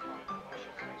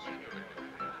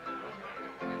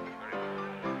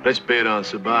 Let's bet on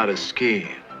Sabata's skin.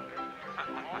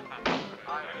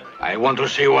 I want to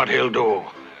see what he'll do.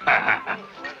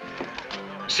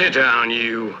 Sit down,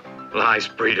 you lice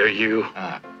breeder, you.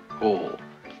 Who?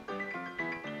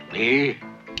 Me?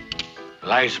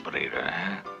 Lice breeder,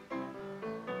 huh?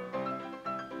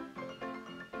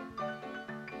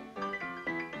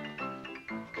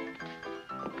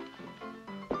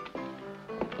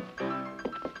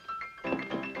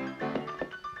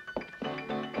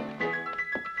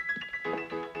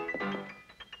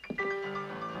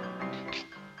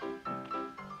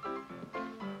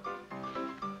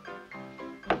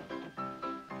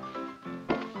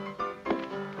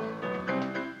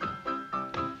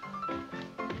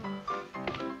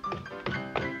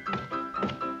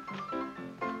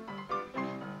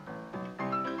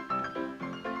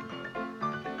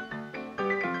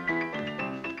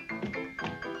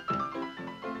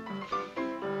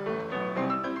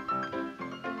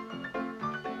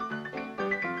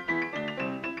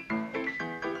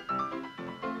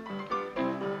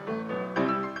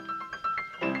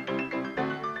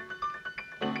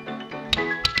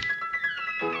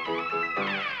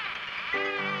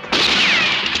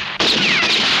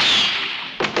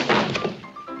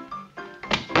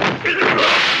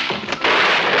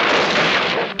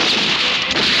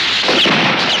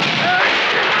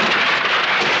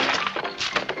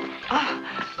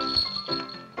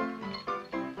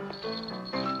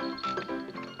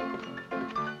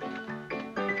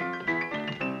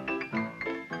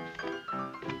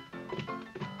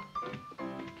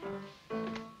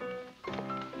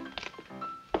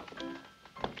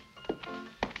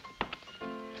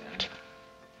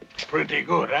 pretty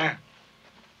good, eh?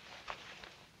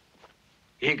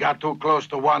 He got too close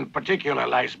to one particular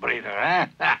lice breeder, eh?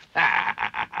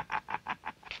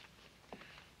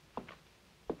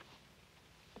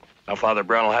 Now, Father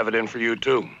Brown will have it in for you,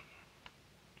 too.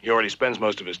 He already spends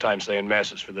most of his time saying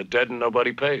masses for the dead and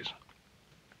nobody pays.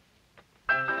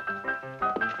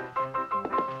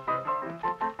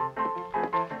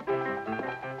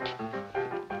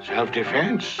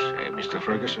 Self-defense, Mr.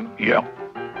 Ferguson? Yeah.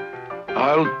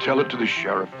 I'll tell it to the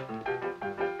sheriff.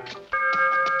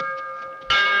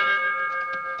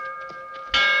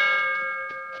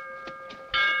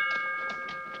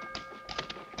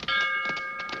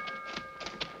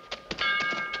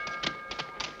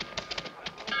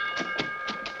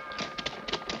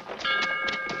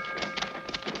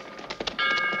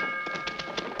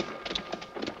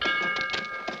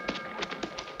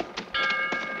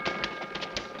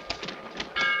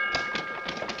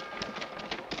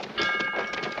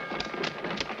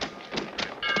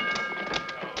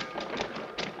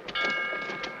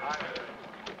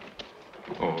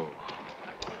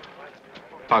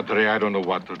 Padre, I don't know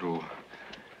what to do.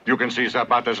 You can see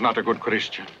Sabata's not a good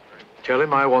Christian. Tell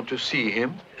him I want to see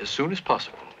him as soon as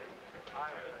possible.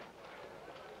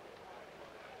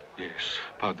 Yes,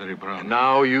 Padre Brown. And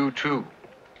now you, too.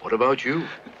 What about you?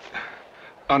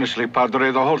 Honestly,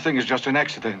 Padre, the whole thing is just an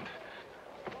accident.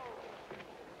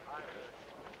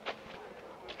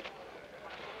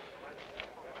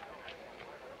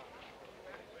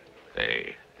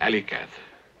 Hey, Alicath.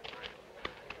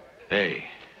 Hey.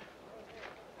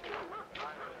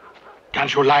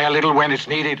 Can't you lie a little when it's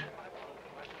needed?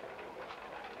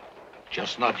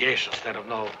 Just not yes instead of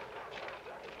no.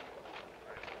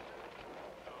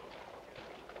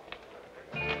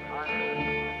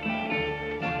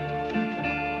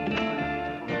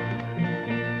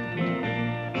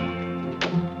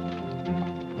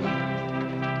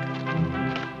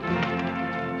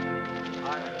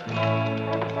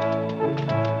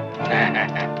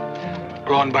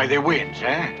 Blown by the winds,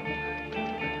 eh?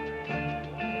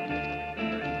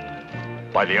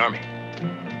 By the army.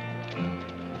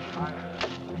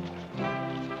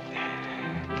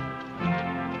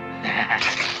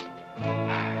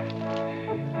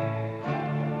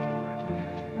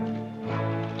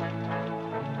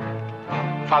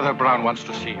 Father Brown wants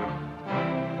to see you.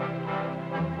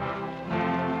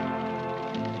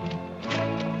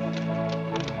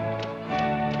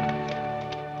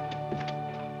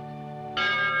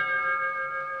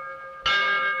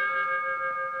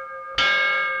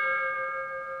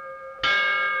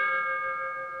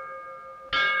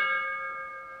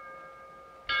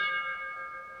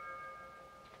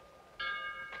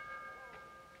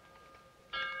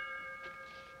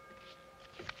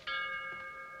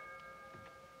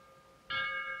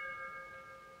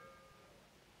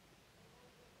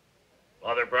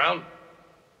 Father Brown?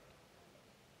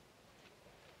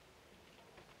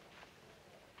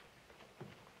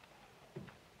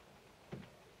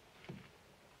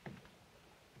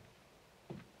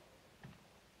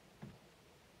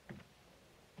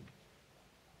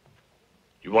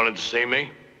 You wanted to see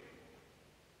me?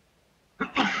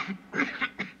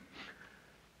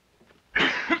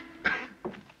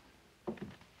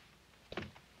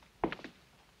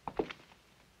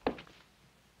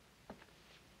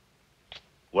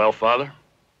 Well, Father?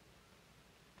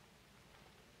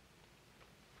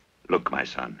 Look, my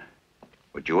son,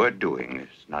 what you are doing is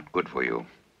not good for you.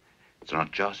 It's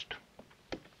not just.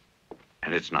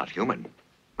 And it's not human.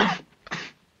 If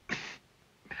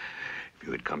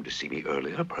you had come to see me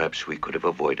earlier, perhaps we could have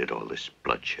avoided all this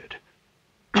bloodshed.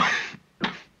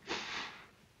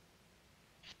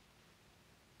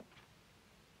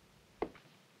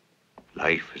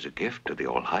 Life is a gift to the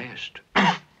All-Highest.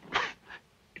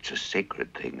 It's a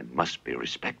sacred thing and must be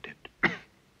respected.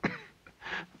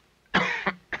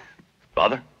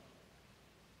 Father?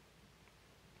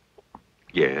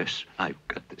 Yes, I've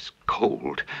got this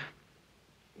cold.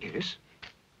 Yes?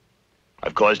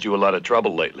 I've caused you a lot of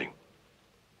trouble lately.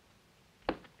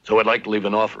 So I'd like to leave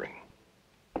an offering.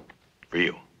 For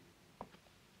you.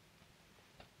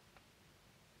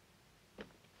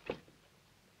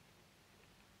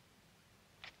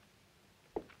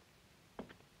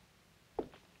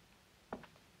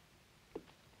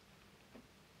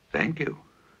 Thank you.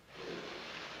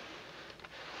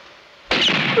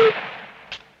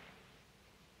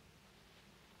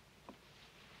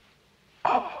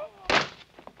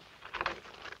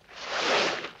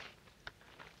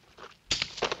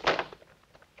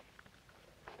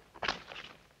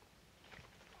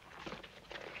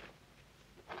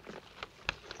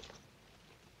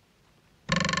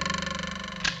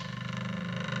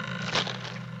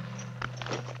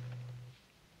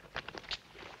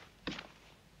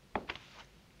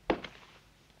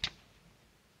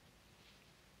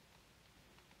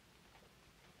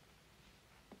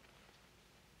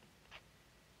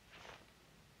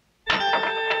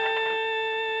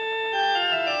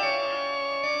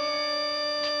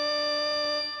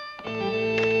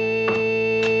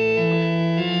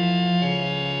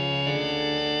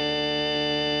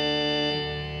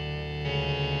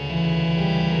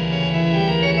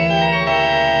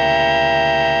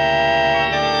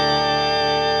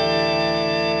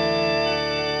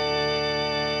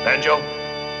 Banjo,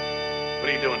 what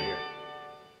are you doing here?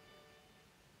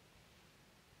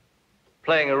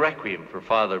 Playing a requiem for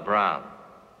Father Brown.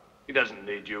 He doesn't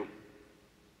need you.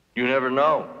 You never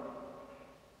know.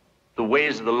 The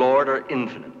ways of the Lord are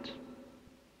infinite.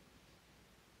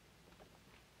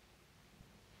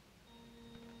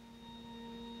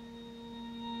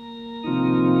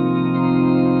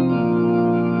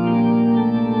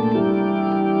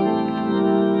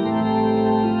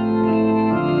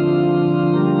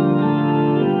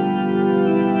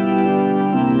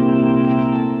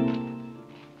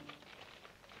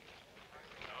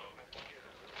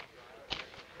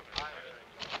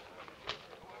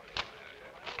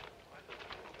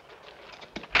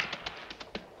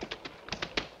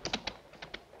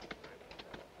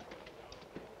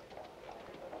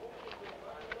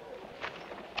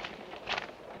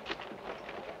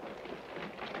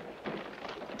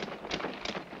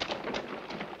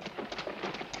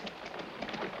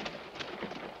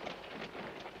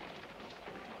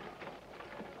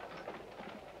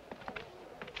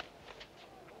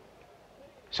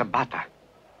 Sabata.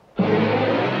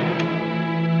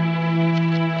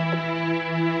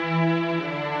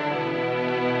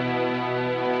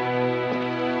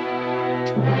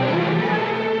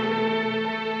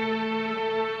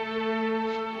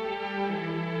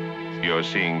 You're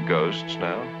seeing ghosts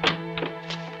now?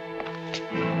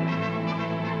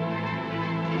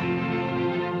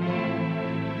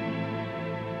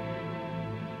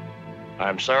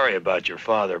 I'm sorry about your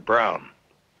father, Brown.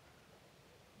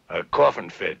 A coffin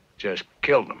fit just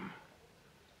killed him.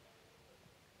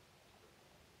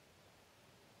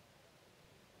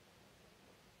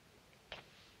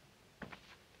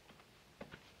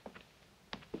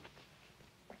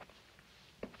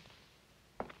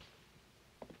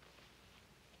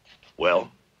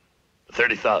 Well,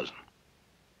 30,000.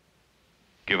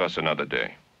 Give us another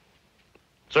day.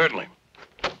 Certainly.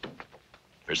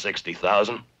 For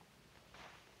 60,000.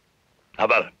 How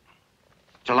about it?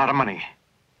 It's a lot of money,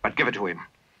 but give it to him.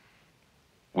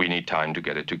 We need time to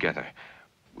get it together.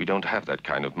 We don't have that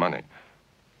kind of money.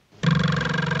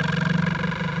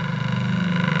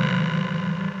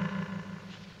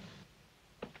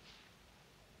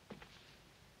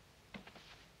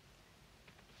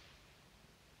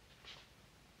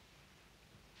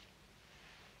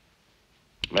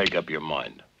 Make up your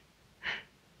mind.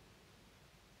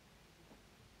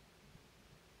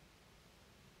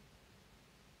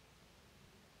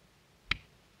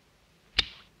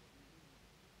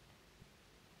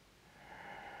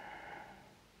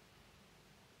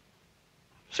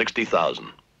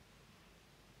 $60,000.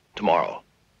 Tomorrow.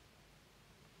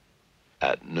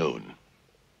 At noon.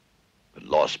 At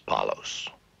Los Palos.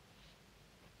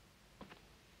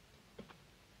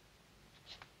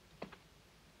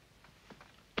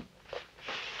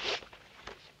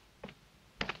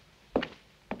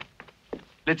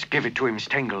 Let's give it to him,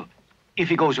 Stengel. If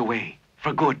he goes away,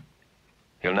 for good.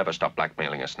 He'll never stop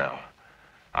blackmailing us now.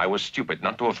 I was stupid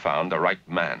not to have found the right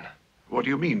man. What do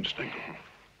you mean, Stengel?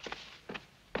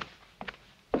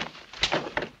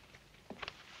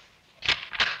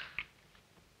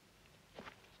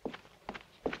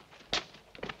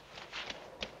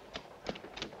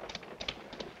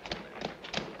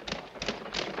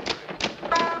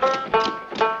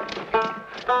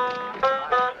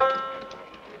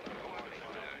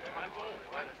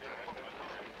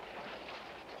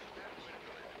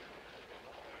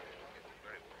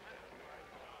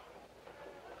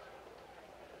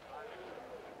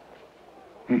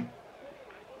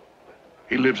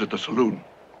 He lives at the saloon.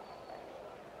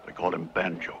 They call him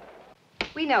Banjo.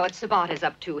 We know what Sabata's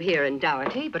up to here in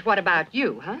Daugherty, but what about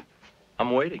you, huh?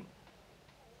 I'm waiting.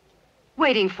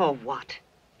 Waiting for what?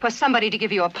 For somebody to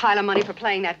give you a pile of money for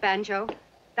playing that banjo?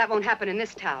 That won't happen in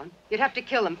this town. You'd have to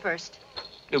kill them first.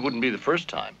 It wouldn't be the first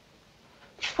time.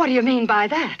 What do you mean by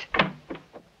that?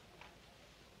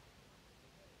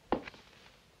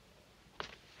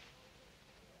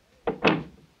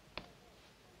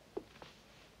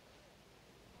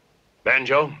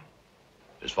 Banjo,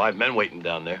 there's 5 men waiting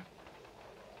down there.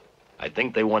 I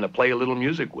think they want to play a little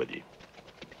music with you.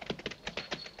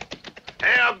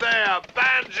 Hey up there,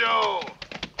 Banjo!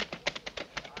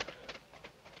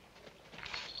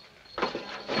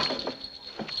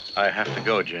 I have to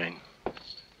go, Jane.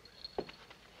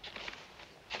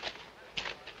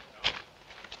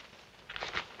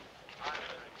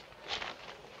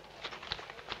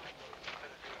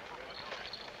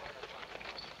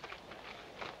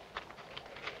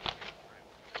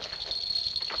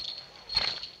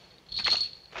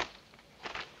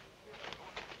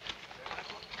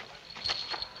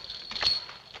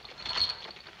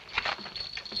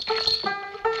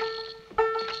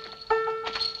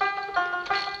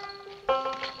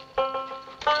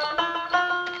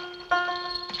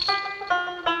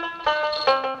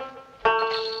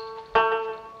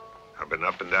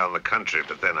 country,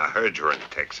 but then I heard you're in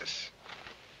Texas.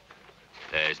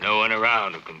 There's no one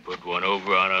around who can put one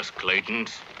over on us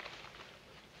Claytons.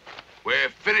 We're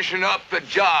finishing up the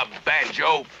job,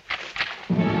 Banjo.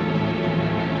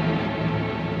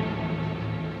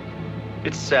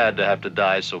 It's sad to have to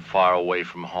die so far away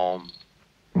from home.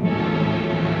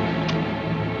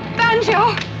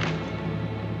 Banjo!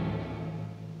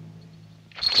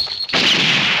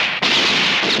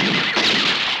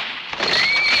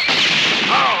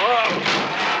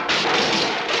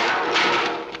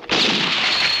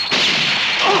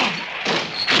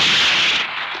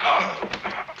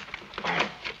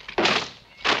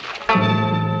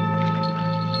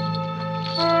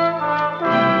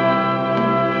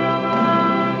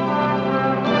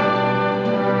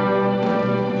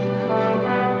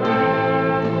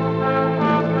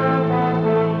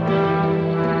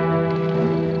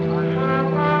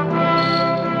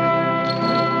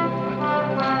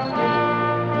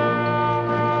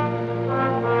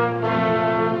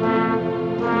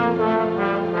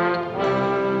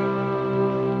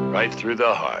 Right through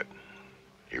the heart.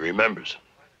 He remembers.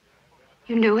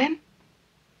 You knew him?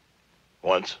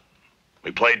 Once.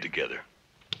 We played together.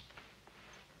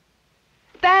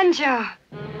 Banjo!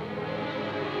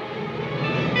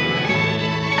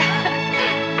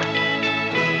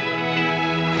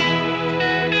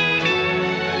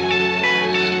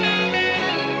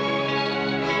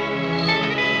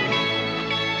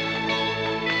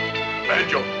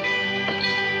 Banjo.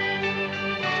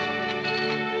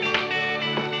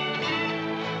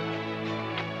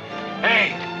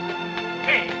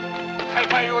 Hey, I'll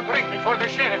buy you a drink before the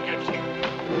sheriff gets here.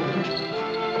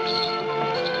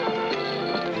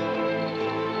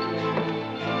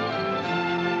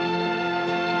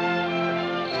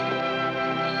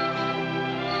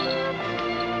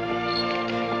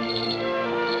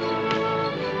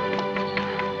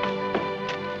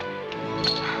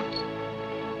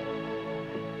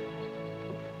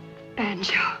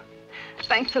 Banjo.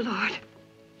 Thank the Lord.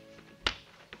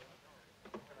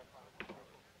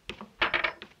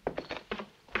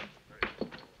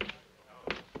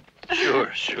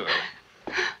 Sure.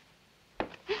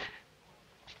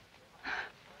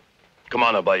 Come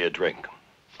on, I'll buy you a drink.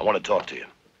 I want to talk to you.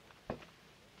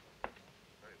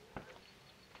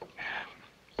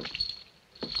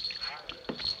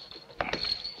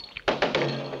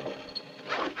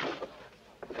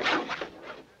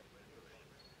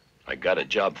 I got a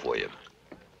job for you.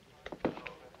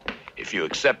 If you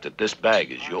accept it, this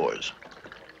bag is yours.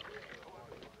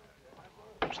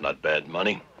 It's not bad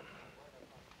money.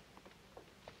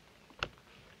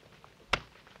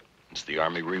 It's the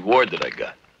Army reward that I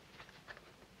got.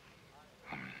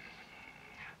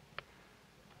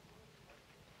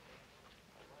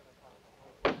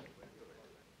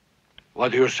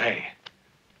 What do you say?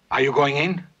 Are you going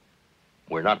in?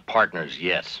 We're not partners,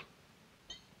 yes.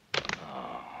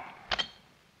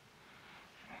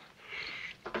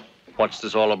 What's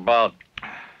this all about?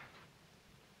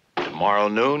 Tomorrow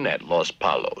noon at Los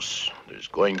Palos, there's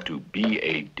going to be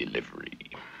a delivery.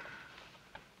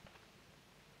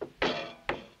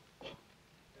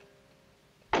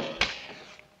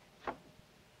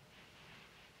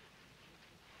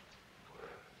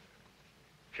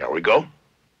 Shall we go?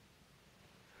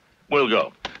 We'll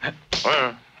go.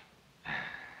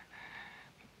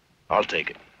 I'll take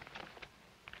it.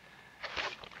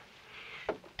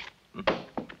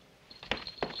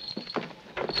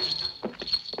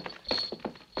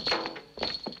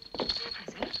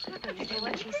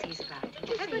 What she sees about it.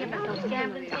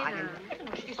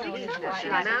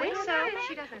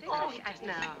 She doesn't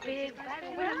know.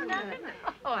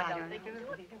 Oh, I don't think it was.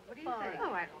 What do you think?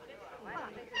 Oh, I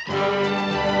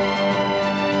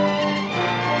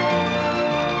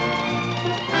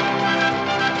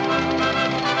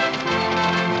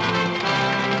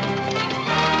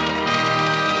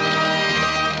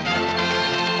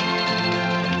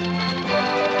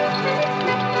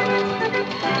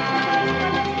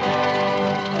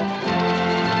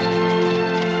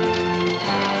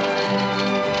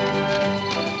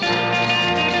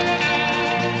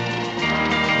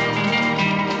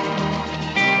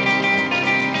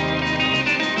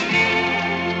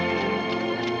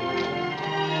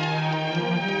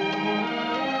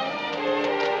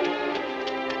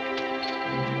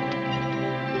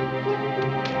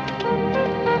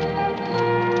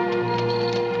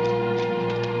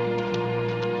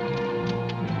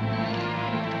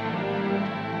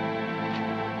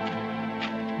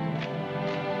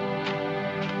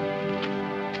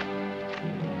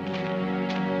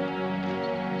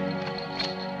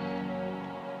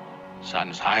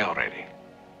Sun's high already.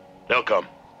 They'll come.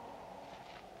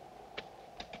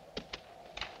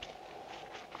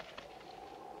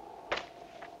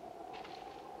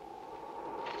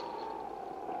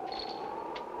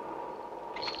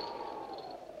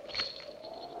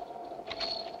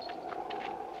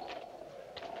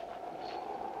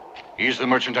 Is the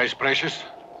merchandise precious?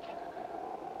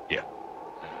 Yeah.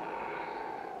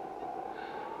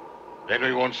 Then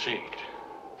we won't see it.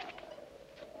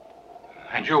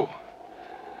 And you?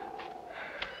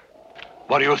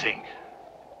 What do you think?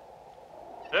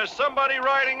 There's somebody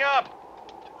riding up.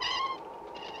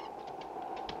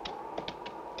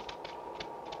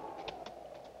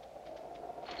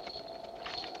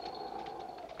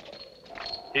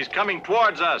 He's coming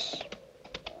towards us.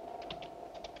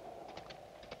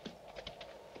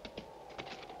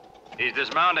 He's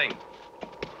dismounting.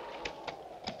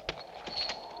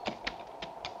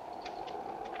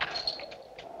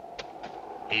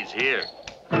 He's here.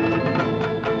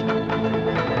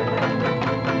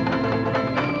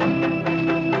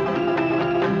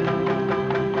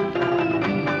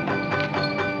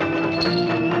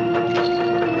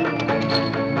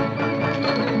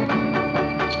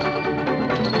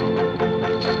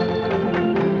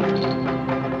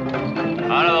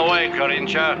 Out of the way,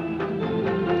 Carrincha.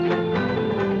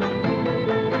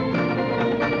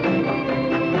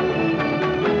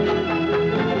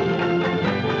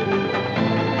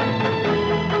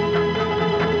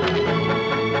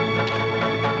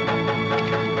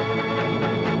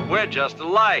 We're just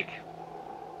alike.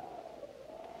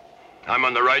 I'm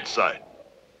on the right side.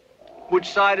 Which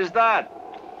side is that?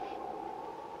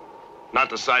 Not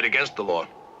the side against the law.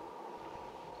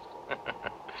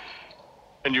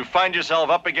 And you find yourself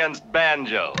up against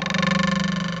Banjo.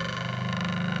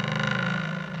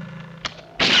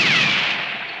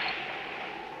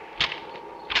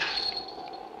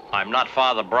 I'm not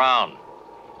Father Brown.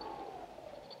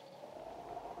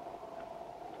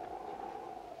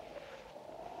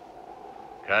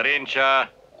 Carrincha,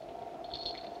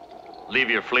 leave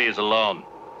your fleas alone.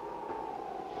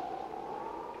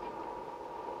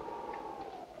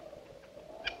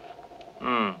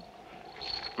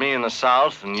 Me in the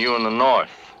south and you in the north.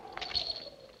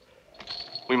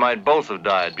 We might both have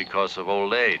died because of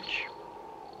old age.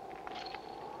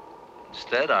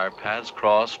 Instead, our paths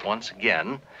cross once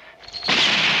again.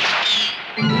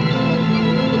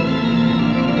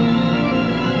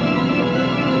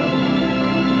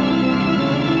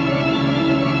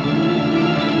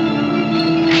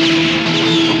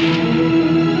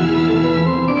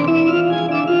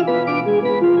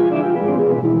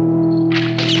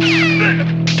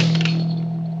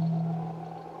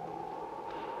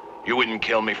 You wouldn't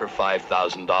kill me for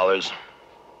 $5,000.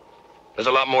 There's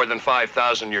a lot more than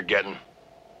 $5,000 you're getting.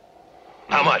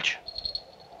 How much?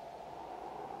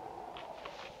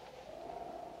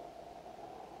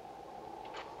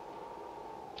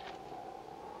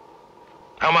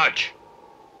 How much?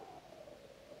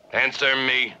 Answer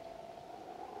me.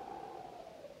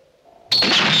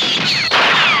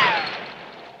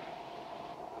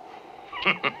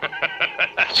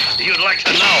 You'd like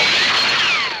to know.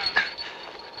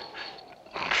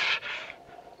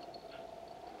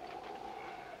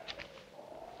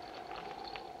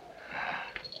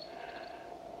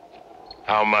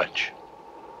 How much?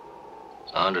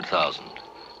 100,000,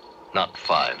 not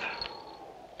 5.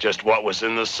 Just what was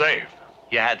in the safe?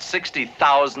 You had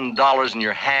 $60,000 in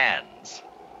your hands.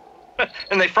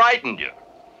 And they frightened you.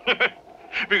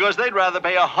 Because they'd rather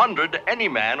pay 100 to any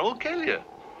man who'll kill you.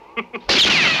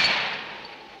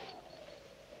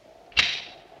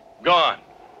 Go on.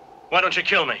 Why don't you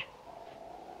kill me?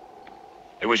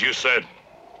 It was you said.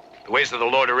 The ways of the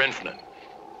Lord are infinite.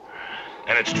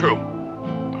 And it's true.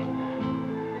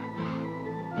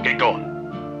 Get going.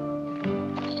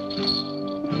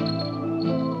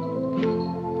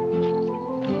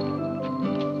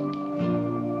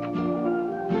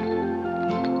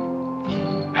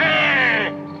 Hey,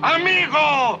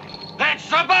 amigo! That's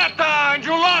Sabata, and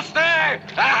you lost it!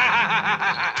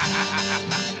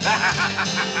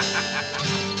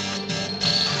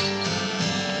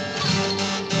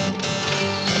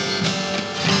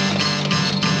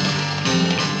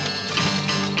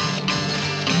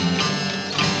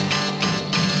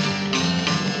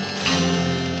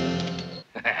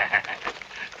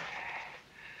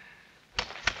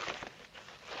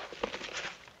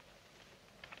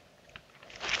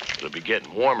 It'll be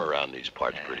getting warm around these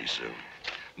parts pretty soon.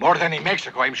 More than in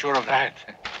Mexico, I'm sure of that.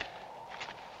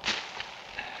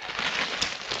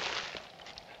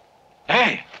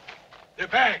 Hey, the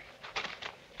bag.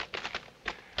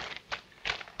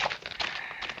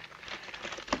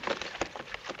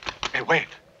 Hey, wait.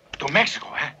 To Mexico,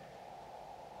 huh?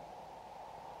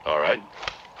 All right.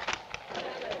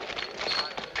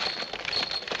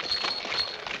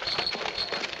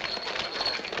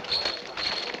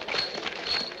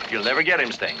 You'll never get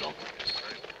him, Stengel.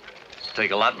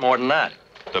 Take a lot more than that.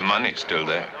 The money's still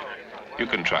there. You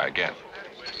can try again.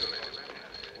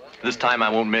 This time I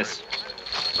won't miss.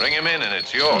 Bring him in and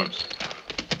it's yours.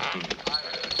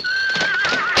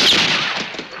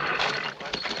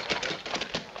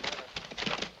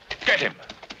 Get him.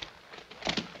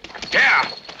 Yeah.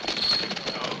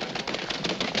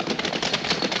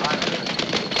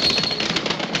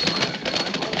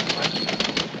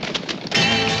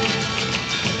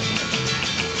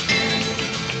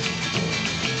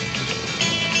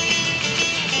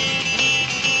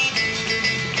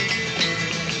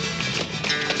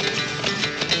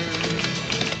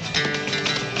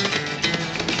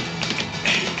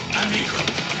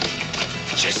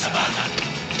 Sabata,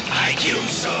 I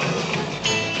chiuso.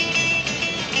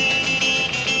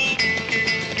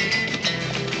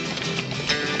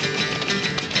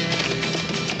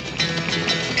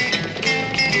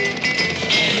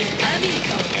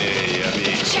 Amico. Ehi,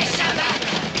 amico. C'è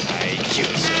Sabata, hai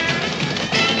chiuso.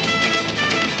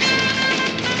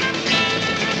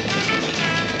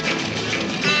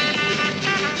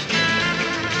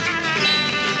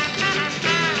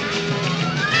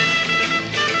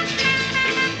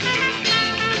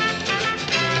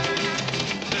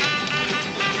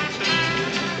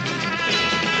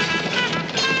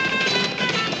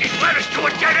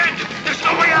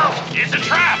 It's a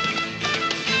trap!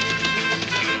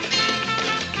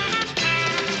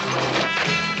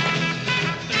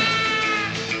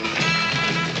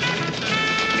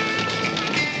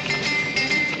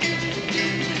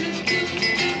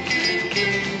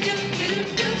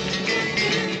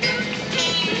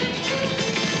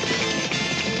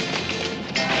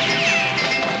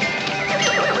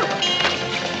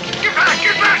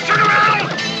 Get back! Turn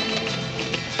around!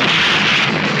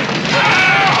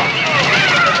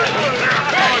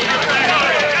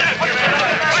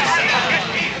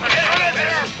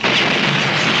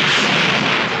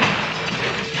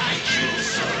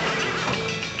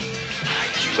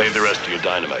 Save the rest of your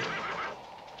dynamite.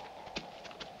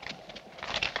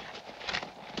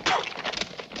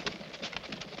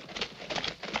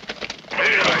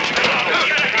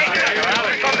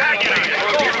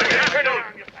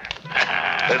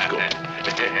 Let's go.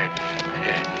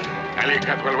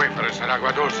 Calicat will wait for us at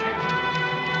Aguadosi.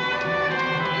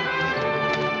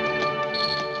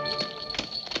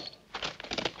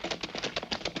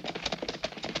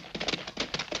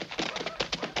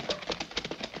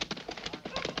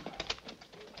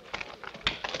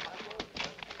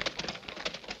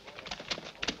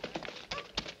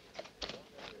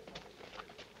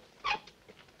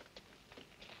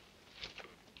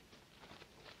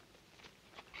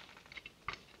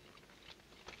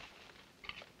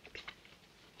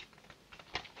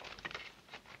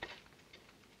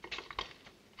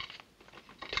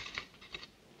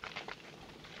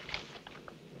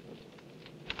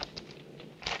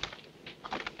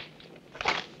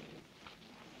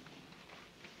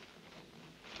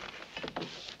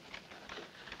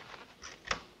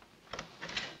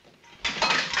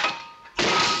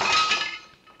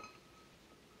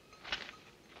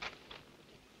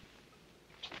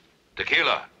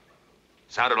 Tequila.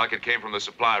 Sounded like it came from the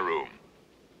supply room.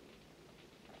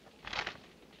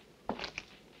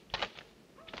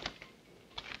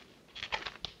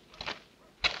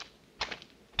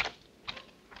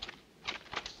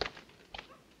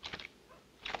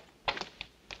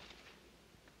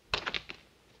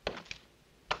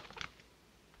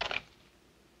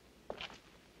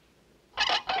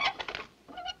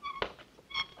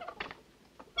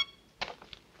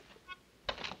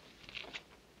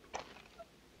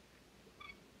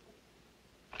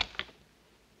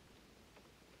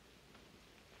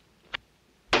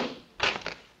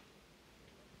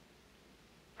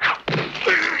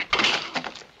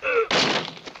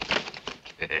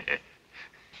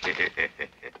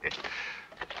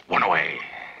 One away.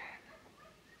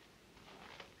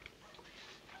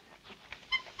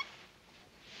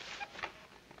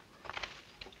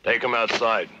 Take him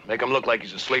outside. Make him look like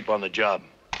he's asleep on the job.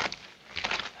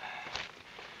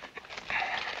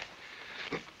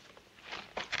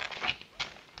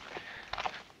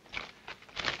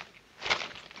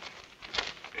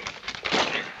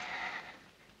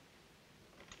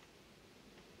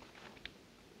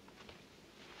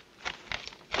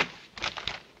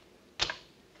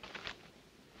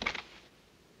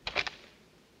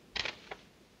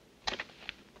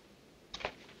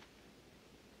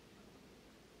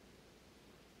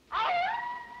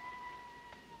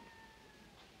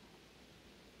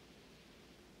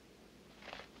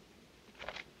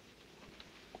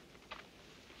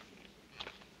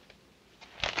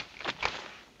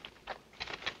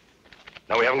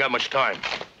 Now, we haven't got much time.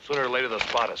 Sooner or later, they'll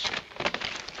spot us.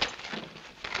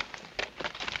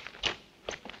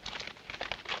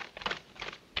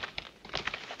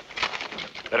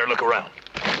 Better look around.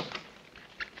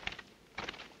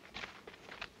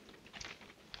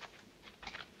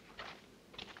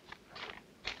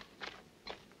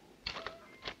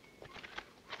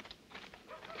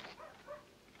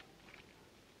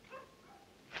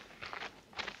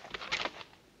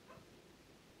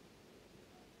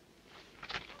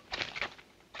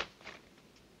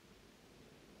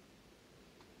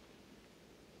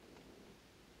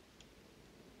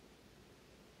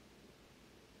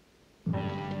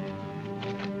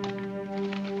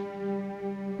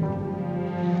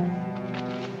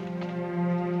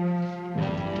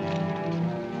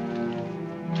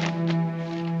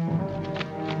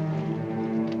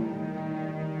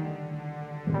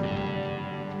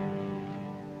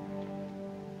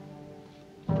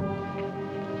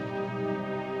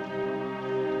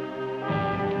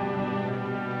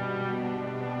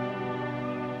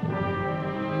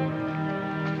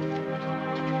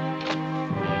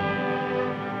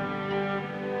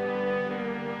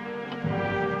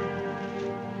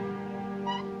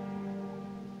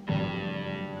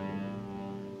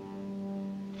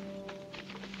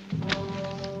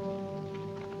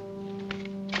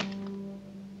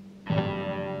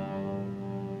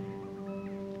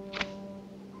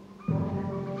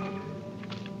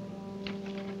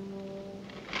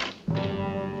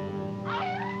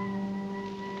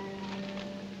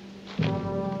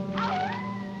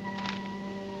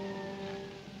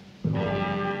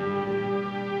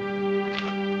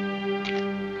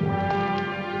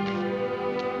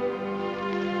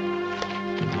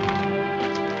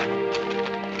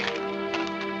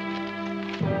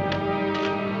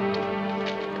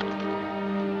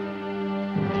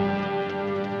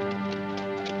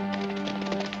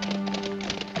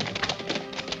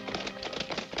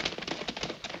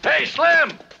 Hey,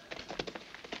 Slim!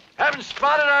 Haven't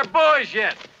spotted our boys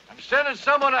yet. I'm sending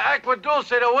someone to Aqua Dulce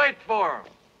to wait for them.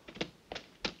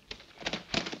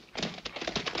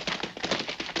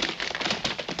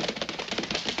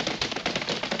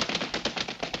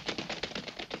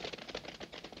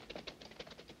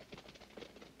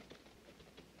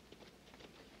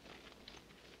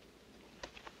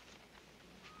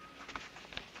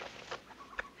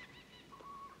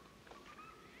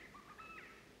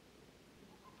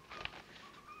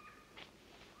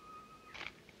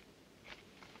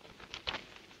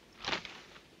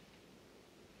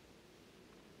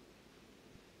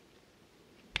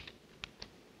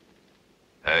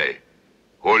 Hey,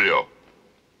 Julio.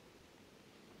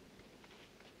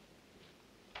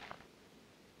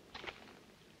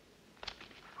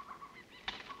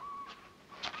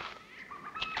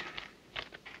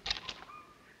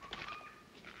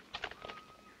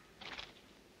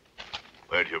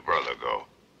 Where'd your brother go?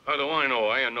 How do I know?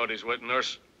 I ain't know he's with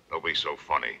nurse. Don't be so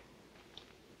funny.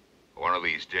 One of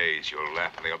these days, you'll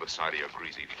laugh on the other side of your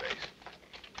greasy face.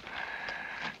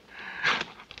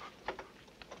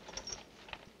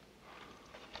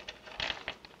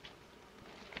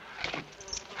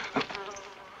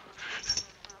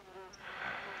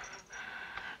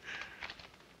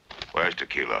 Where's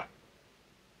Tequila?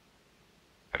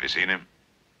 Have you seen him?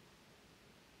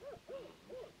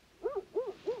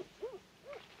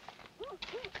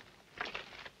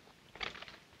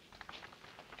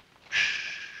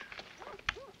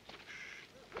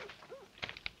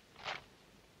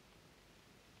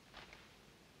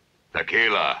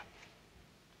 Tequila.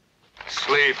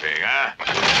 Sleeping, huh?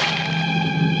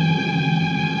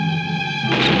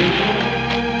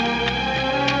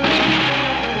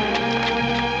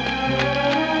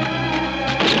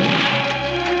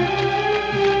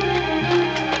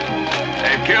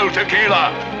 They've killed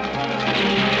Tequila.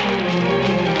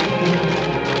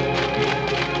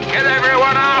 Get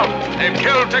everyone out. They've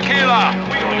killed Tequila.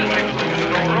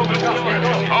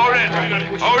 Hold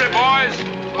it. Hold it, boys.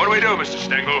 What do we do, Mr.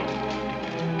 Stengel?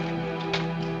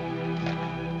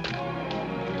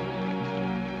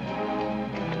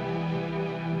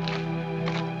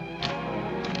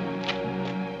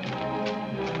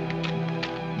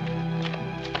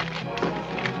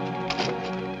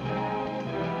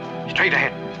 Straight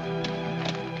ahead.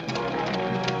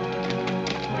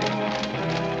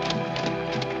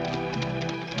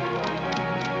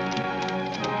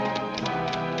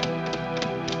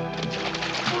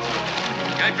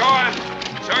 Get going.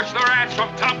 Search the ranch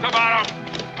from top to bottom.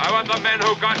 I want the men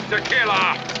who got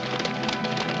Tequila.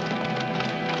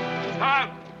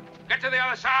 Tom, get to the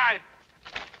other side.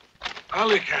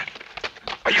 Alicat.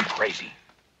 Are you crazy?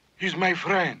 He's my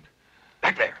friend.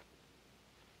 Back there.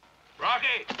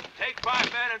 Rocky, take 5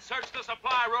 men and search the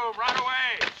supply room right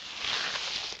away.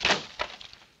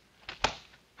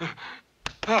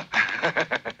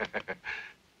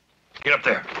 Get up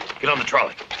there. Get on the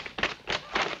trolley.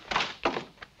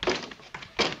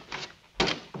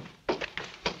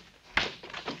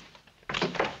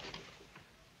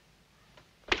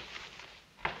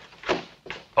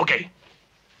 Okay.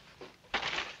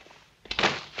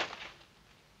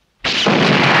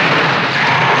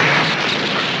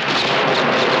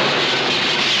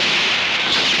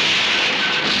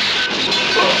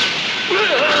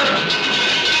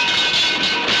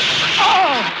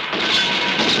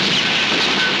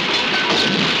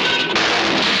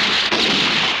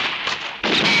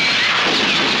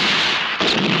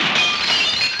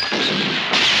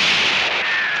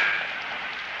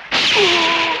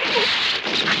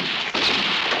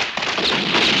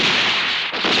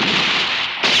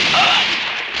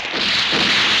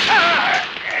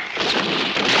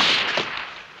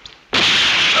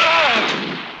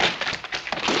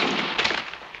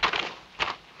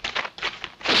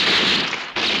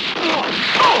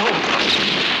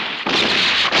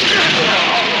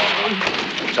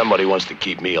 Somebody wants to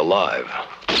keep me alive.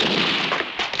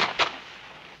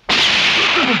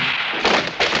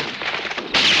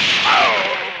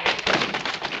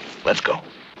 Let's go.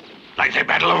 Like the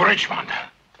Battle of Richmond.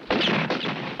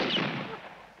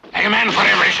 A man for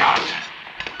every shot.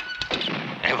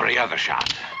 Every other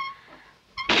shot.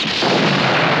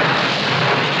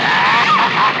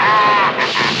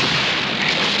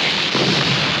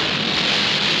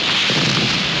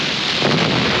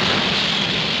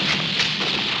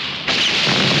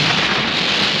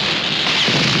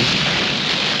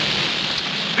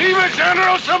 Viva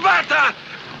General Sabata!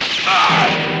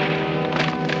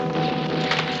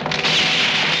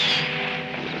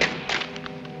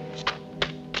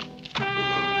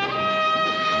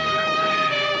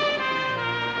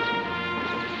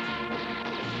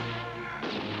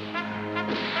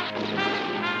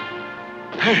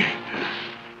 Hey,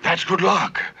 that's good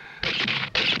luck.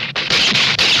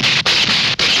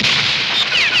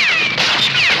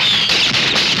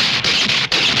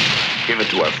 Give it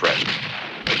to our friend.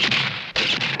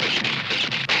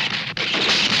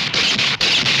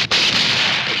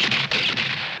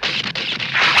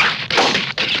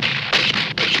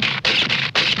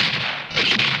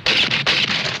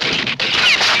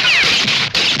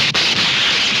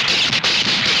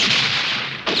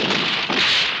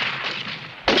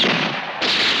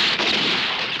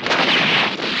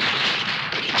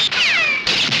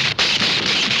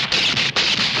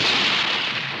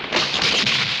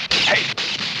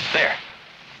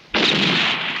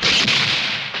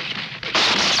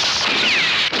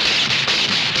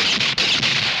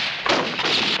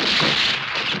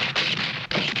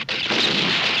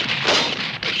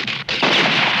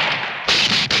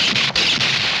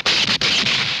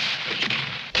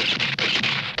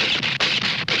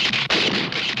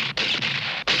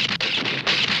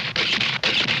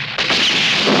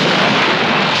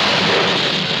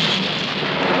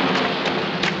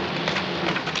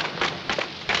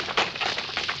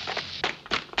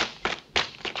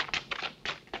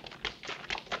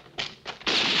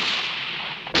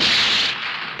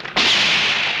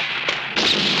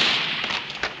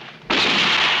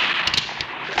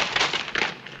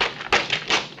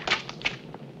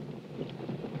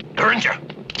 Carrincha,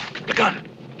 the gun.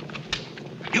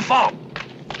 You fall.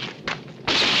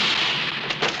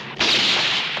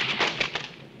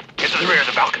 Get to the rear of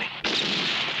the balcony.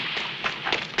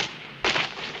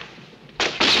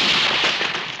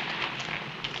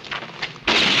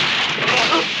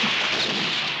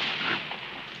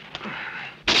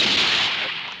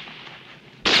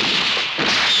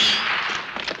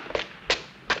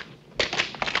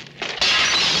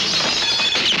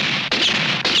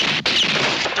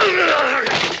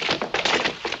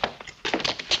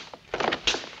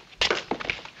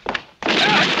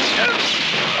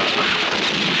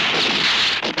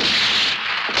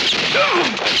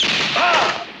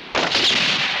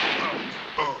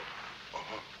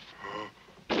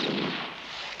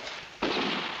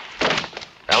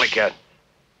 Cat,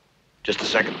 just a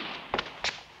second.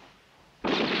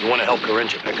 You want to help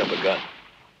Carrincha pick up a gun.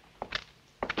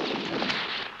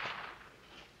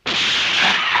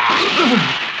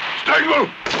 Stengel,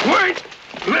 wait!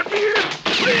 Let me in,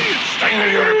 please! Stengel,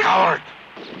 you're a coward.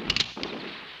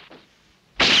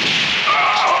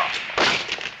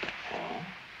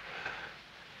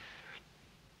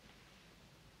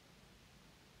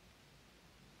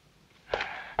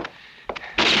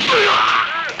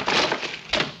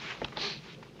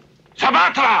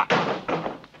 Sabata!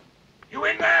 You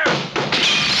in there? What's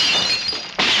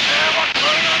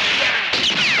going on in there?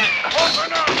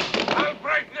 Open up! I'll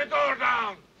break the door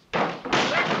down.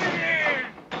 Let me in!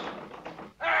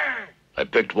 Hey! I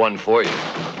picked one for you.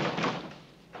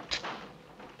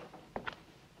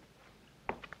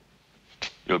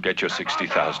 get your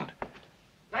 60,000.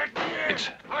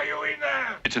 Are you in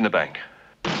there? It's in the bank.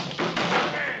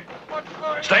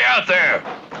 Stay out there!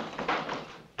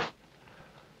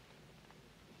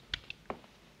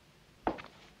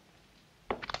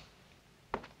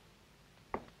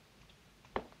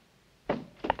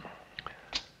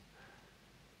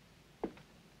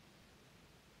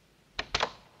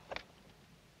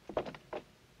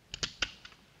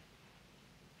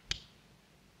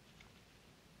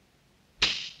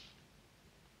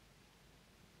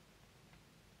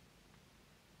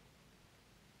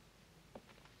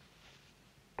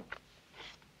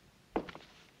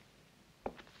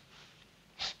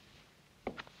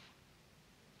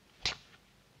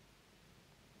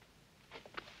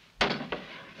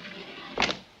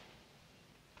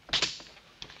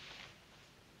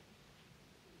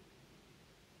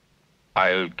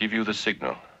 I'll give you the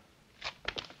signal.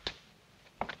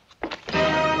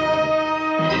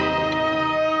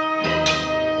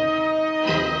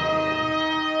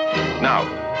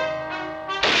 Now.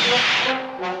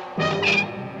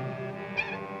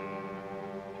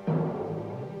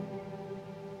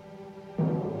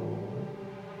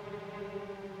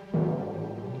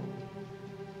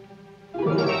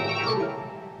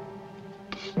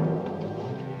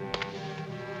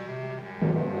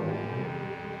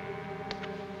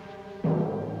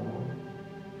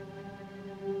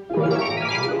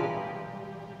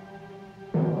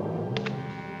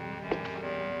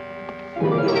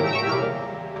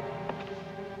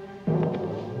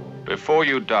 Before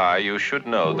you die, you should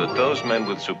know that those men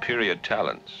with superior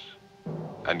talents,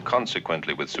 and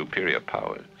consequently with superior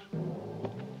powers,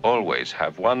 always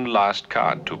have one last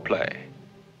card to play.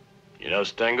 You know,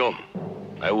 Stengel,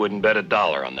 I wouldn't bet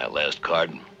 $1 on that last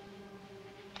card.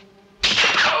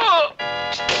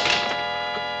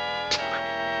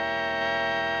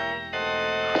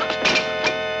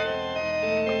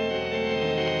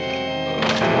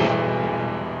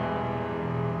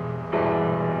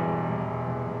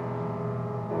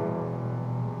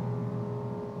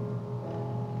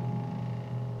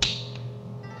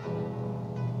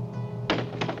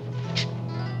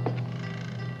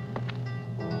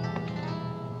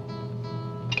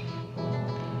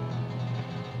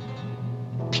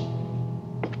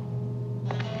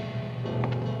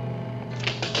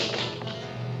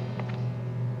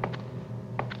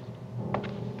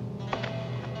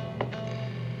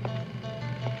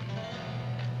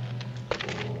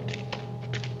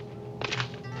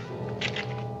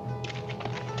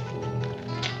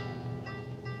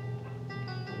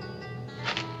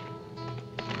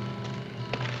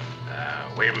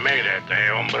 We made it,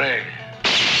 hombre.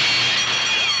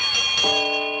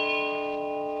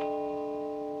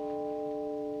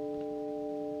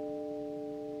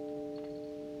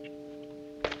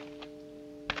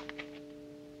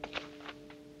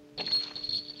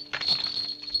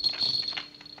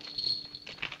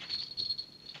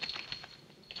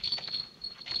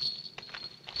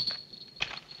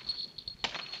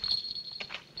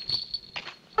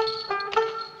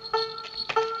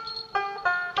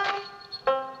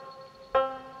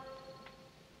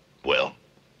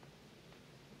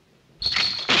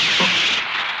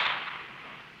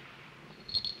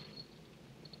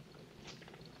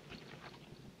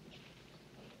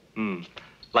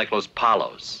 Like Los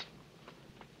Palos.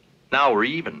 Now we're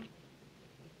even.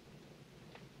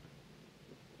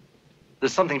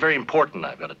 There's something very important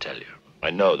I've got to tell you.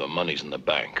 I know, the money's in the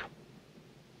bank.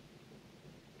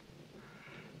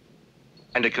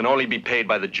 And it can only be paid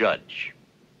by the judge.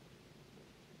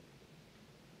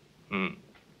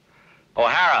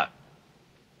 O'Hara!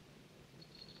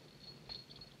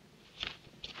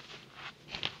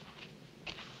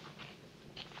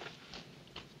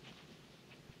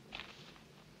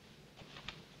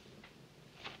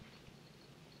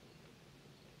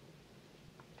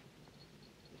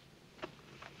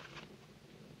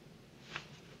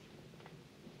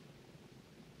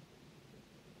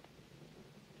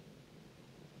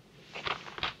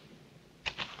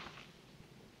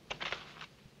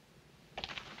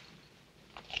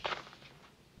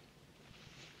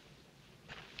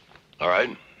 All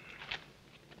right.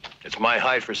 It's my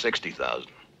hide for 60,000.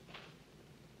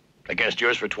 Against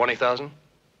yours for 20,000?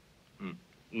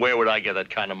 Where would I get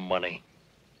that kind of money?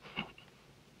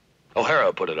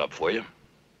 O'Hara put it up for you.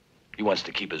 He wants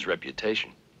to keep his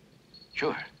reputation.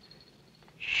 Sure.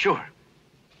 Sure.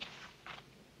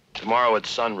 Tomorrow at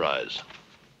sunrise,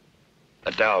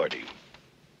 a Daugherty.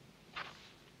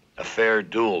 A fair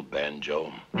duel,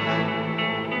 Banjo.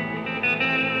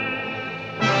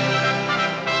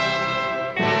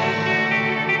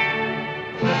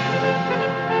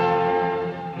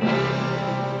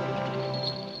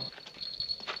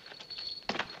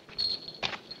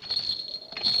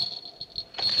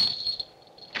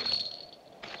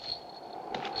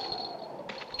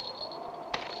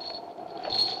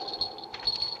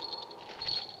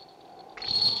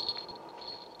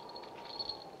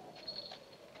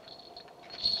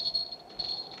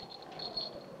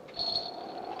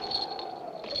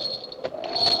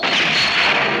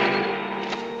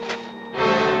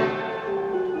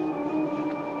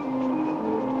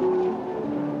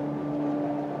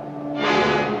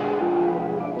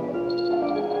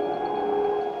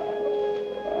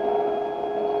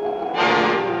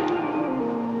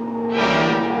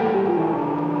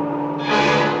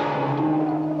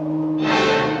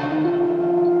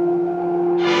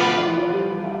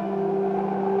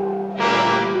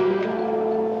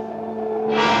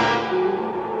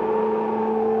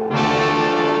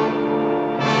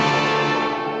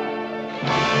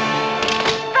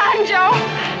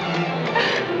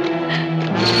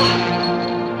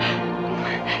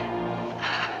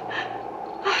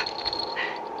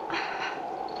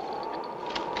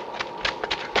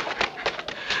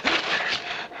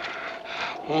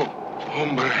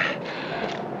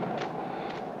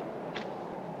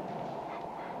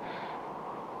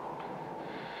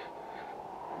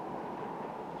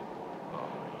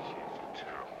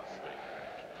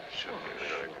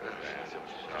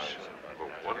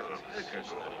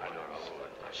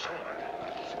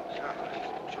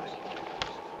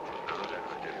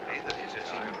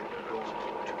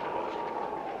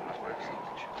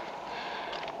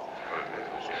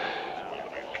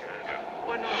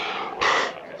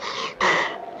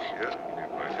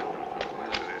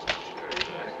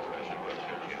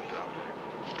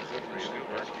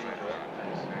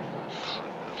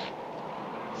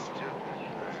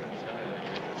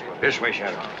 This way,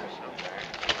 Shadow.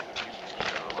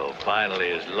 So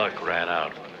finally his luck ran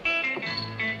out.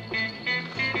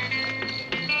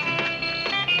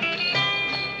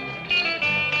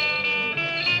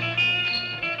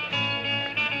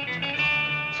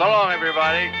 So long,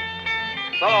 everybody.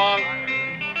 So long.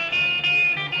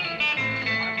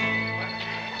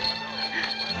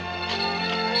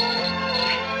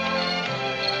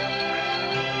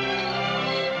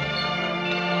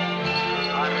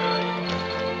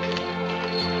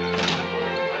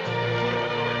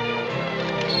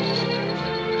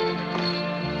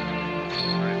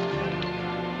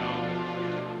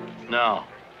 No.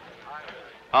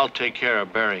 I'll take care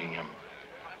of burying him.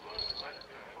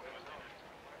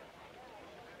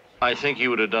 I think he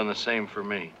would have done the same for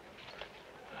me.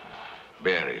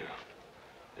 Berger.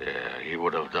 Yeah, he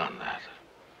would have done that.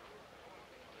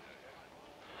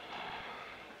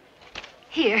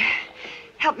 Here,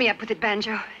 help me up with it,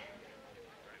 Banjo.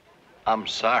 I'm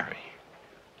sorry.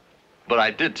 But I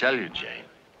did tell you, Jane.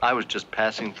 I was just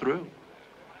passing through.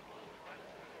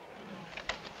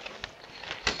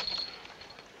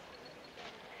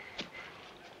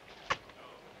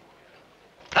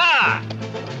 Ha!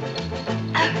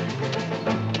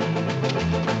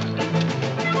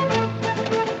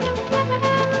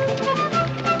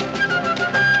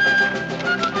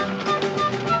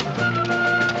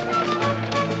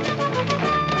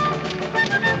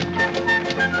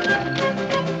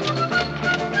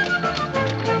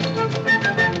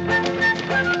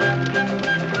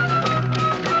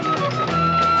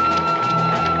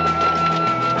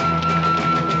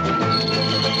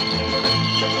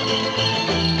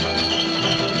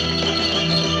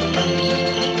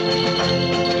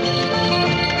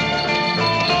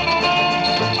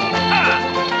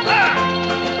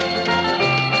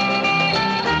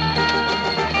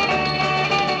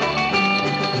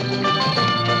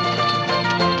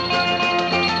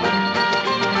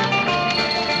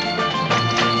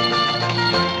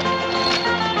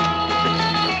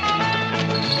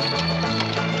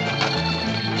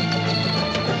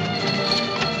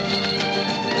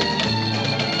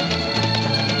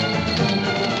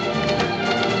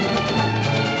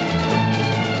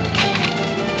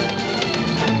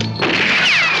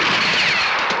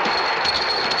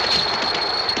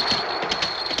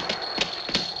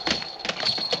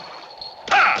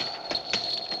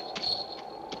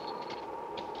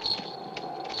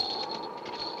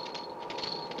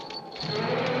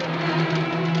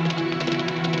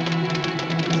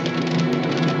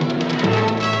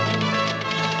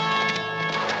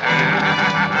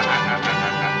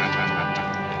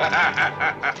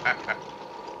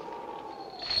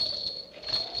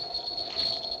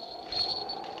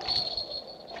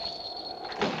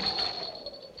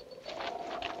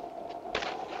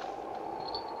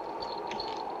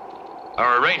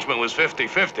 Our arrangement was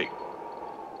 50-50.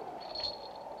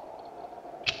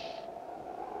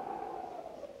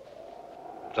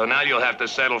 So now you'll have to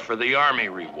settle for the army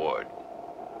reward.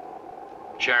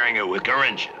 Sharing it with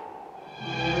Carrincha.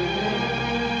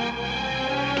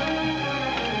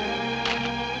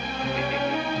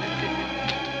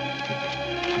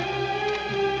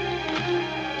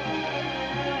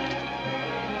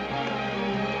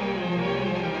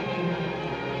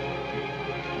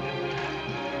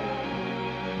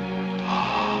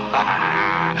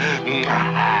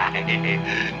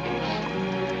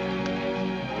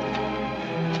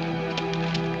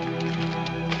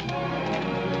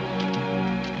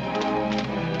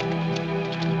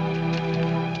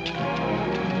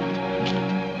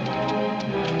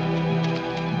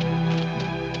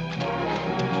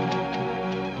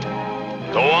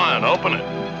 Go on, open it.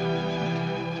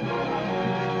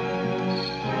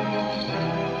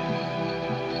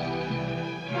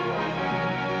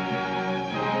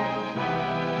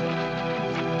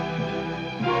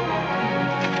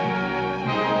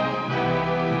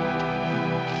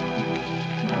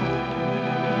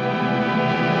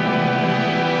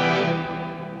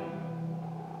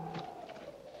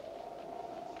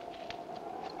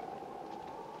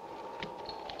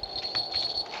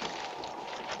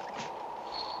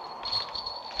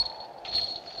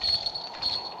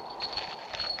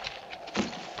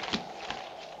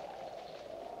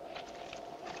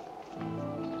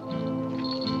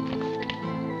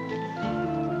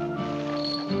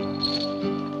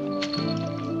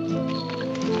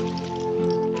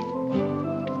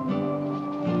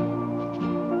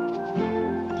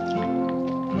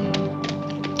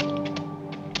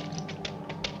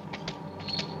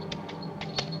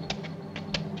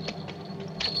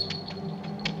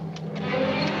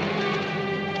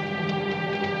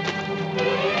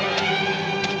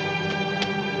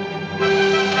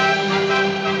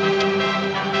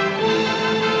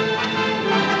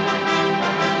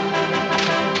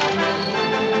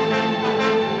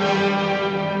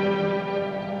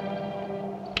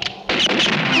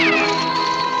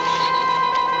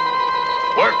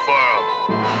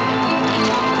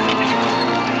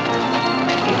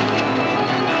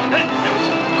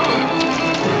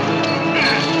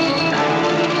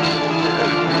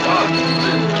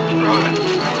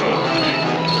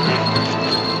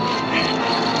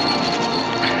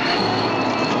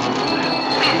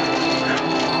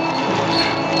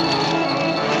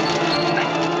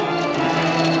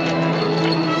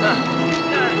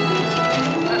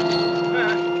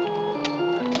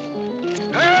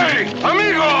 Hey,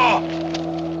 amigo!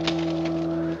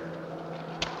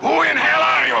 Who in hell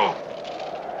are you?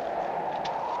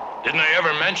 Didn't I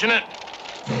ever mention it?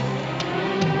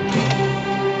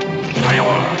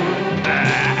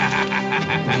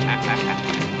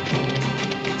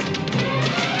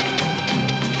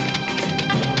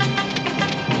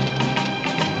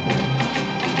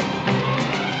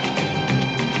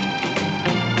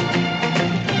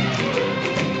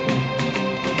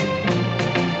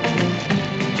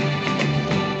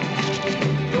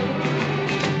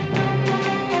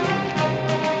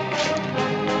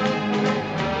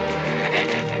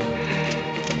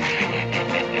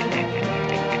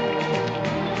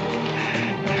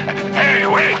 Hey,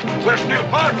 wait! We're still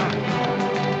partners!